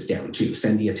resources down too,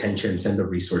 send the attention, send the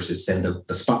resources, send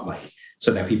the spotlight,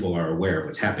 so that people are aware of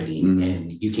what's happening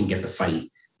and you can get the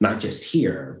fight, not just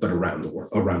here, but around the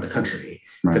world, around the country.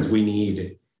 Because we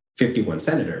need 51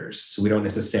 senators. We don't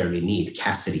necessarily need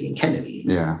Cassidy and Kennedy.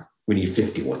 Yeah. We need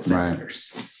 51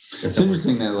 senators. It's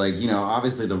interesting that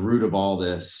obviously the root of all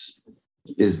this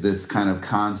is this kind of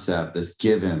concept, this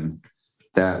given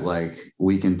that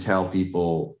we can tell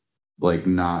people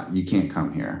you can't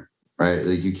come here, right?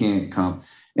 You can't come.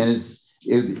 And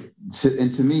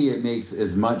to me, it makes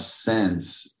as much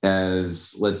sense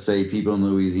as, let's say, people in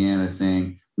Louisiana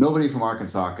saying nobody from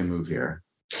Arkansas can move here.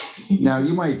 Now,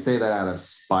 you might say that out of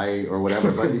spite or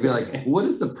whatever, but you'd be like, what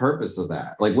is the purpose of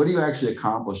that? What are you actually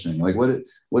accomplishing?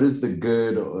 What is the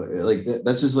good?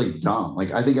 That's just dumb.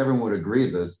 I think everyone would agree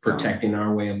that it's protecting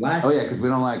our way of life. Oh yeah, because we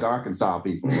don't like Arkansas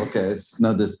people. Okay, it's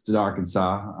no this to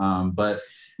Arkansas, but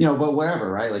whatever,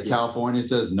 right? California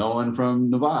says no one from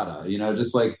Nevada.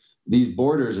 Just these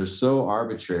borders are so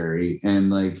arbitrary, and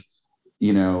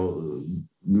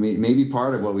maybe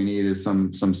part of what we need is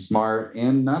some smart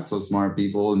and not so smart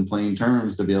people in plain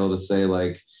terms to be able to say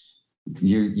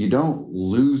you don't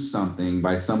lose something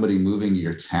by somebody moving to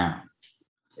your town.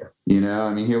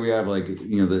 Here we have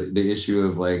the issue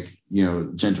of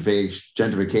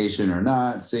gentrification or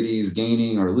not, cities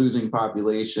gaining or losing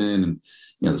population, and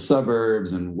the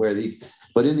suburbs and where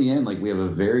But in the end, like we have a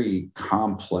very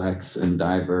complex and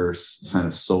diverse kind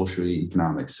of social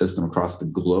economic system across the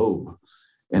globe.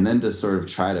 And then to sort of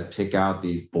try to pick out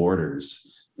these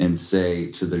borders and say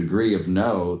to the degree of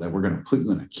no, that we're going to put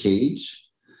you in a cage,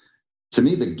 to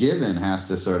me, the given has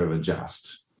to sort of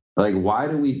adjust. Like, why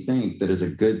do we think that it's a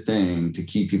good thing to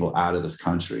keep people out of this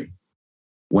country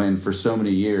when for so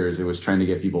many years it was trying to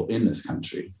get people in this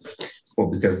country? Well,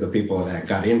 because the people that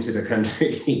got into the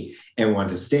country and want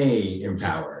to stay in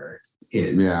power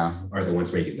are the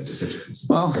ones making the decisions.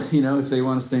 Well, if they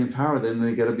want to stay in power, then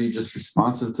they got to be just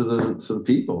responsive to the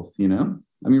people,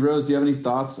 I mean, Rose, do you have any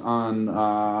thoughts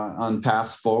on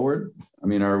paths forward? I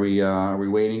mean, are we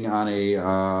waiting on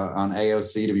on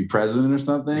AOC to be president or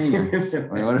something?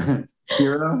 Kira?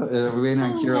 Are we waiting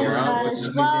on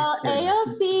Kira? Well,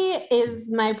 AOC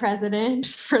is my president,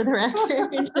 for the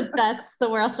record. That's the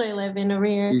world I live in over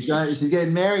here. She's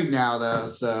getting married now, though,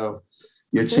 so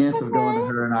your chance of going to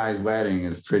her and I's wedding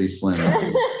is pretty slim.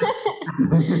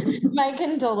 My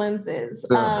condolences.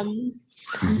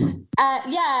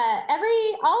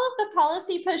 All of the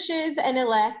policy pushes and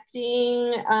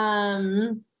electing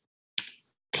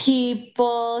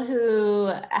people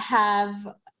who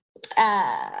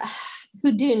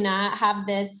do not have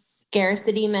this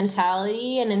scarcity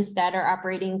mentality and instead are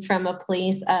operating from a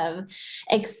place of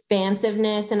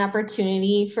expansiveness and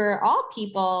opportunity for all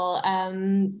people,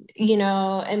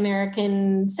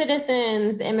 American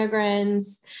citizens,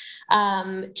 immigrants.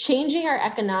 Changing our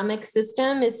economic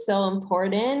system is so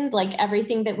important. Like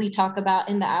everything that we talk about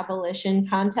in the abolition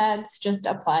context just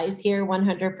applies here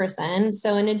 100%.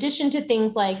 So in addition to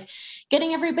things like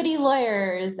getting everybody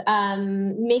lawyers,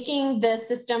 making the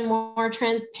system more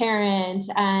transparent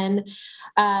and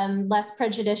less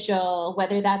prejudicial,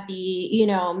 whether that be,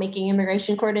 making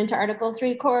immigration court into Article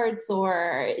 3 courts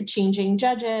or changing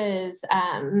judges,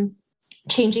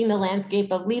 changing the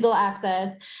landscape of legal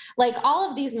access. Like all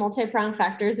of these multi-pronged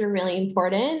factors are really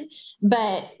important,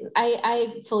 but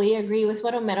I fully agree with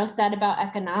what Homero said about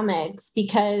economics,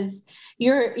 because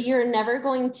you're never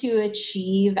going to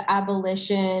achieve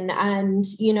abolition and,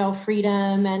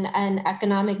 freedom and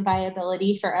economic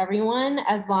viability for everyone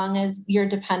as long as you're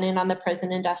dependent on the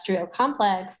prison industrial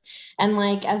complex. And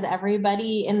like, as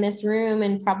everybody in this room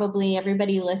and probably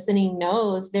everybody listening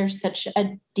knows, there's such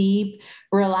a deep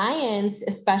reliance,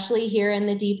 especially here in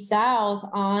the Deep South,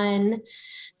 on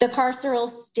the carceral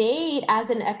state as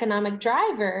an economic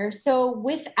driver. So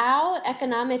without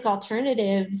economic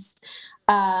alternatives,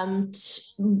 for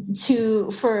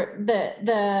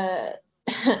the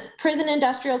prison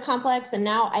industrial complex and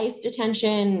now ICE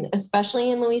detention,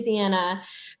 especially in Louisiana,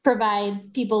 provides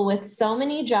people with so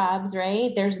many jobs,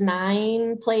 right? There's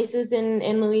 9 places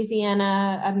in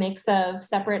Louisiana, a mix of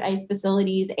separate ICE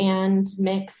facilities and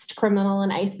mixed criminal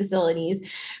and ICE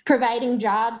facilities, providing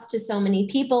jobs to so many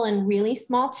people in really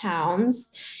small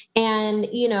towns. And,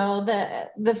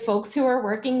 the folks who are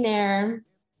working there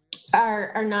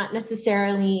are not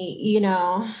necessarily,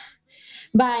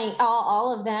 buying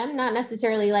all of them, not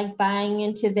necessarily like buying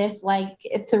into this like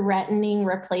threatening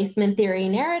replacement theory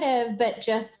narrative, but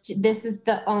just this is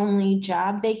the only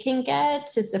job they can get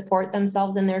to support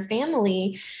themselves and their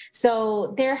family.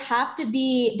 So there has to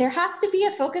be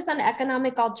a focus on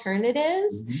economic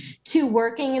alternatives to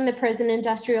working in the prison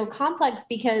industrial complex,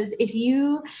 because if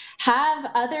you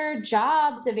have other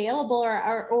jobs available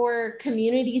or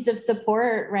communities of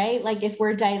support, right? Like if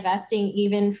we're divesting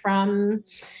even from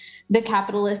the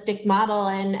capitalistic model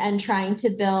and trying to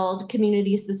build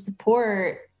communities of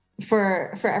support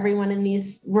for everyone in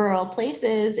these rural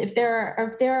places, if there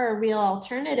are real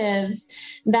alternatives,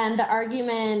 then the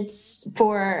argument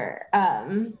for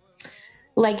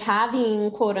like having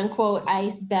quote unquote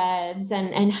ICE beds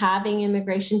and having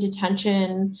immigration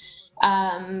detention,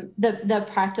 the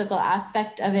practical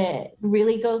aspect of it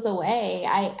really goes away.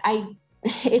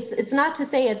 It's not to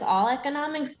say it's all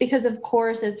economics, because of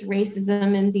course it's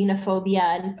racism and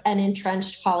xenophobia and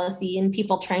entrenched policy and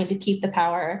people trying to keep the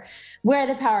power where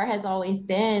the power has always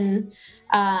been,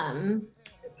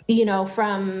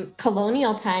 from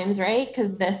colonial times, right?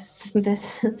 Because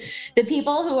the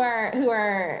people who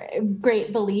are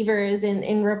great believers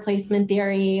in replacement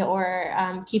theory or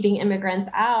keeping immigrants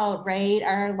out, right,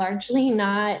 are largely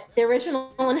not the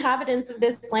original inhabitants of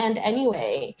this land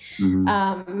anyway.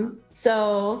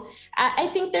 So I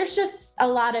think there's just a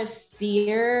lot of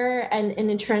fear and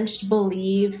entrenched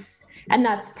beliefs, and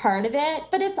that's part of it,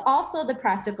 but it's also the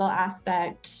practical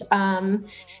aspect.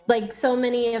 Like so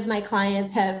many of my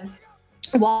clients have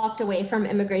walked away from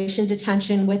immigration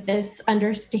detention with this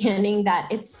understanding that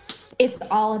it's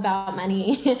all about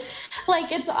money.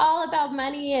 Like, it's all about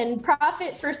money and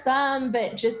profit for some,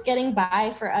 but just getting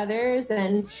by for others.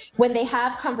 And when they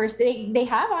have they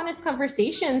have honest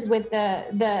conversations with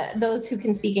those who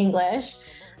can speak English,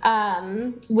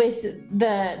 with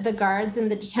the guards in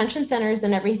the detention centers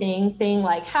and everything, saying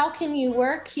like, how can you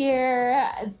work here,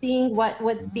 seeing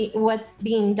what's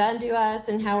being done to us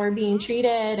and how we're being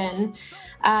treated. And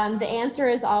the answer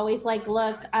is always like,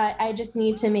 look, I just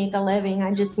need to make a living.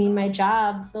 I just need my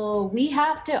job. So we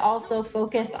have to also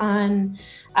focus on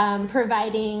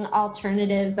providing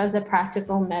alternatives as a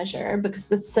practical measure,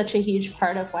 because it's such a huge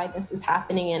part of why this is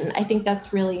happening. And I think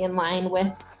that's really in line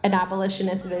with an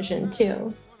abolitionist vision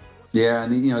too. Yeah,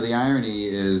 and the irony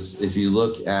is, if you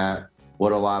look at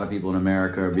what a lot of people in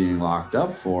America are being locked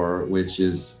up for, which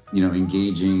is,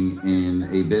 engaging in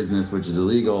a business which is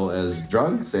illegal as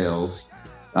drug sales,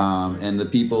 and the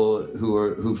people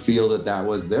who feel that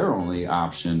was their only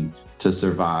option to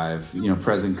survive,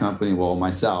 present company, well,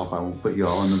 myself, I won't put you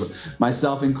all in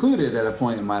myself included at a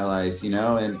point in my life,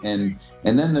 and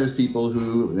then there's people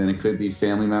who, and it could be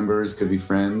family members, could be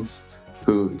friends,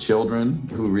 children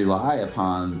who rely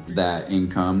upon that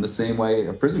income the same way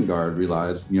a prison guard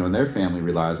relies, and their family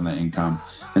relies on that income.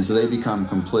 And so they become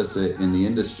complicit in the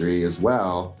industry as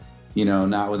well,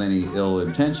 not with any ill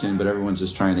intention, but everyone's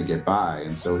just trying to get by.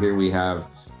 And so here we have,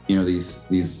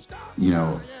 these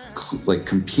like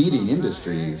competing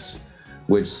industries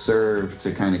which serve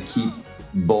to kind of keep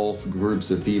both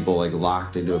groups of people like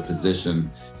locked into a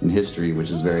position in history, which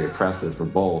is very oppressive for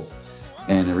both.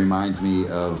 And it reminds me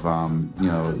of,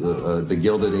 the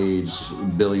Gilded Age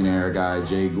billionaire guy,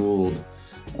 Jay Gould,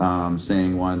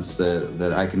 saying once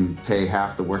that I can pay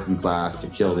half the working class to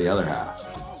kill the other half.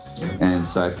 And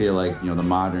so I feel like, the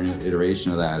modern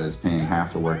iteration of that is paying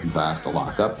half the working class to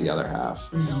lock up the other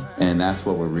half. And that's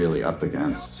what we're really up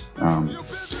against.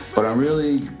 But I'm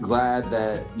really glad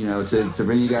that, to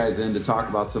bring you guys in to talk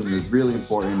about something that's really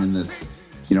important in this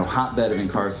hotbed of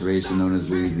incarceration known as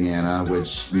Louisiana,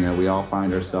 which, we all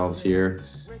find ourselves here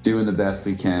doing the best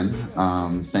we can.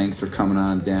 Thanks for coming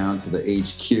on down to the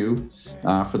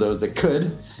HQ for those that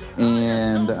could.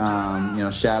 And,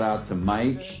 shout out to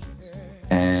Mike.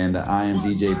 And I am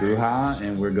DJ Bruja,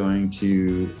 and we're going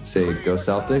to say go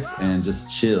Celtics and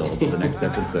just chill till the next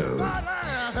episode.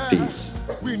 Peace.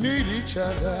 We need each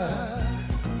other.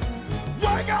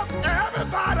 Wake up!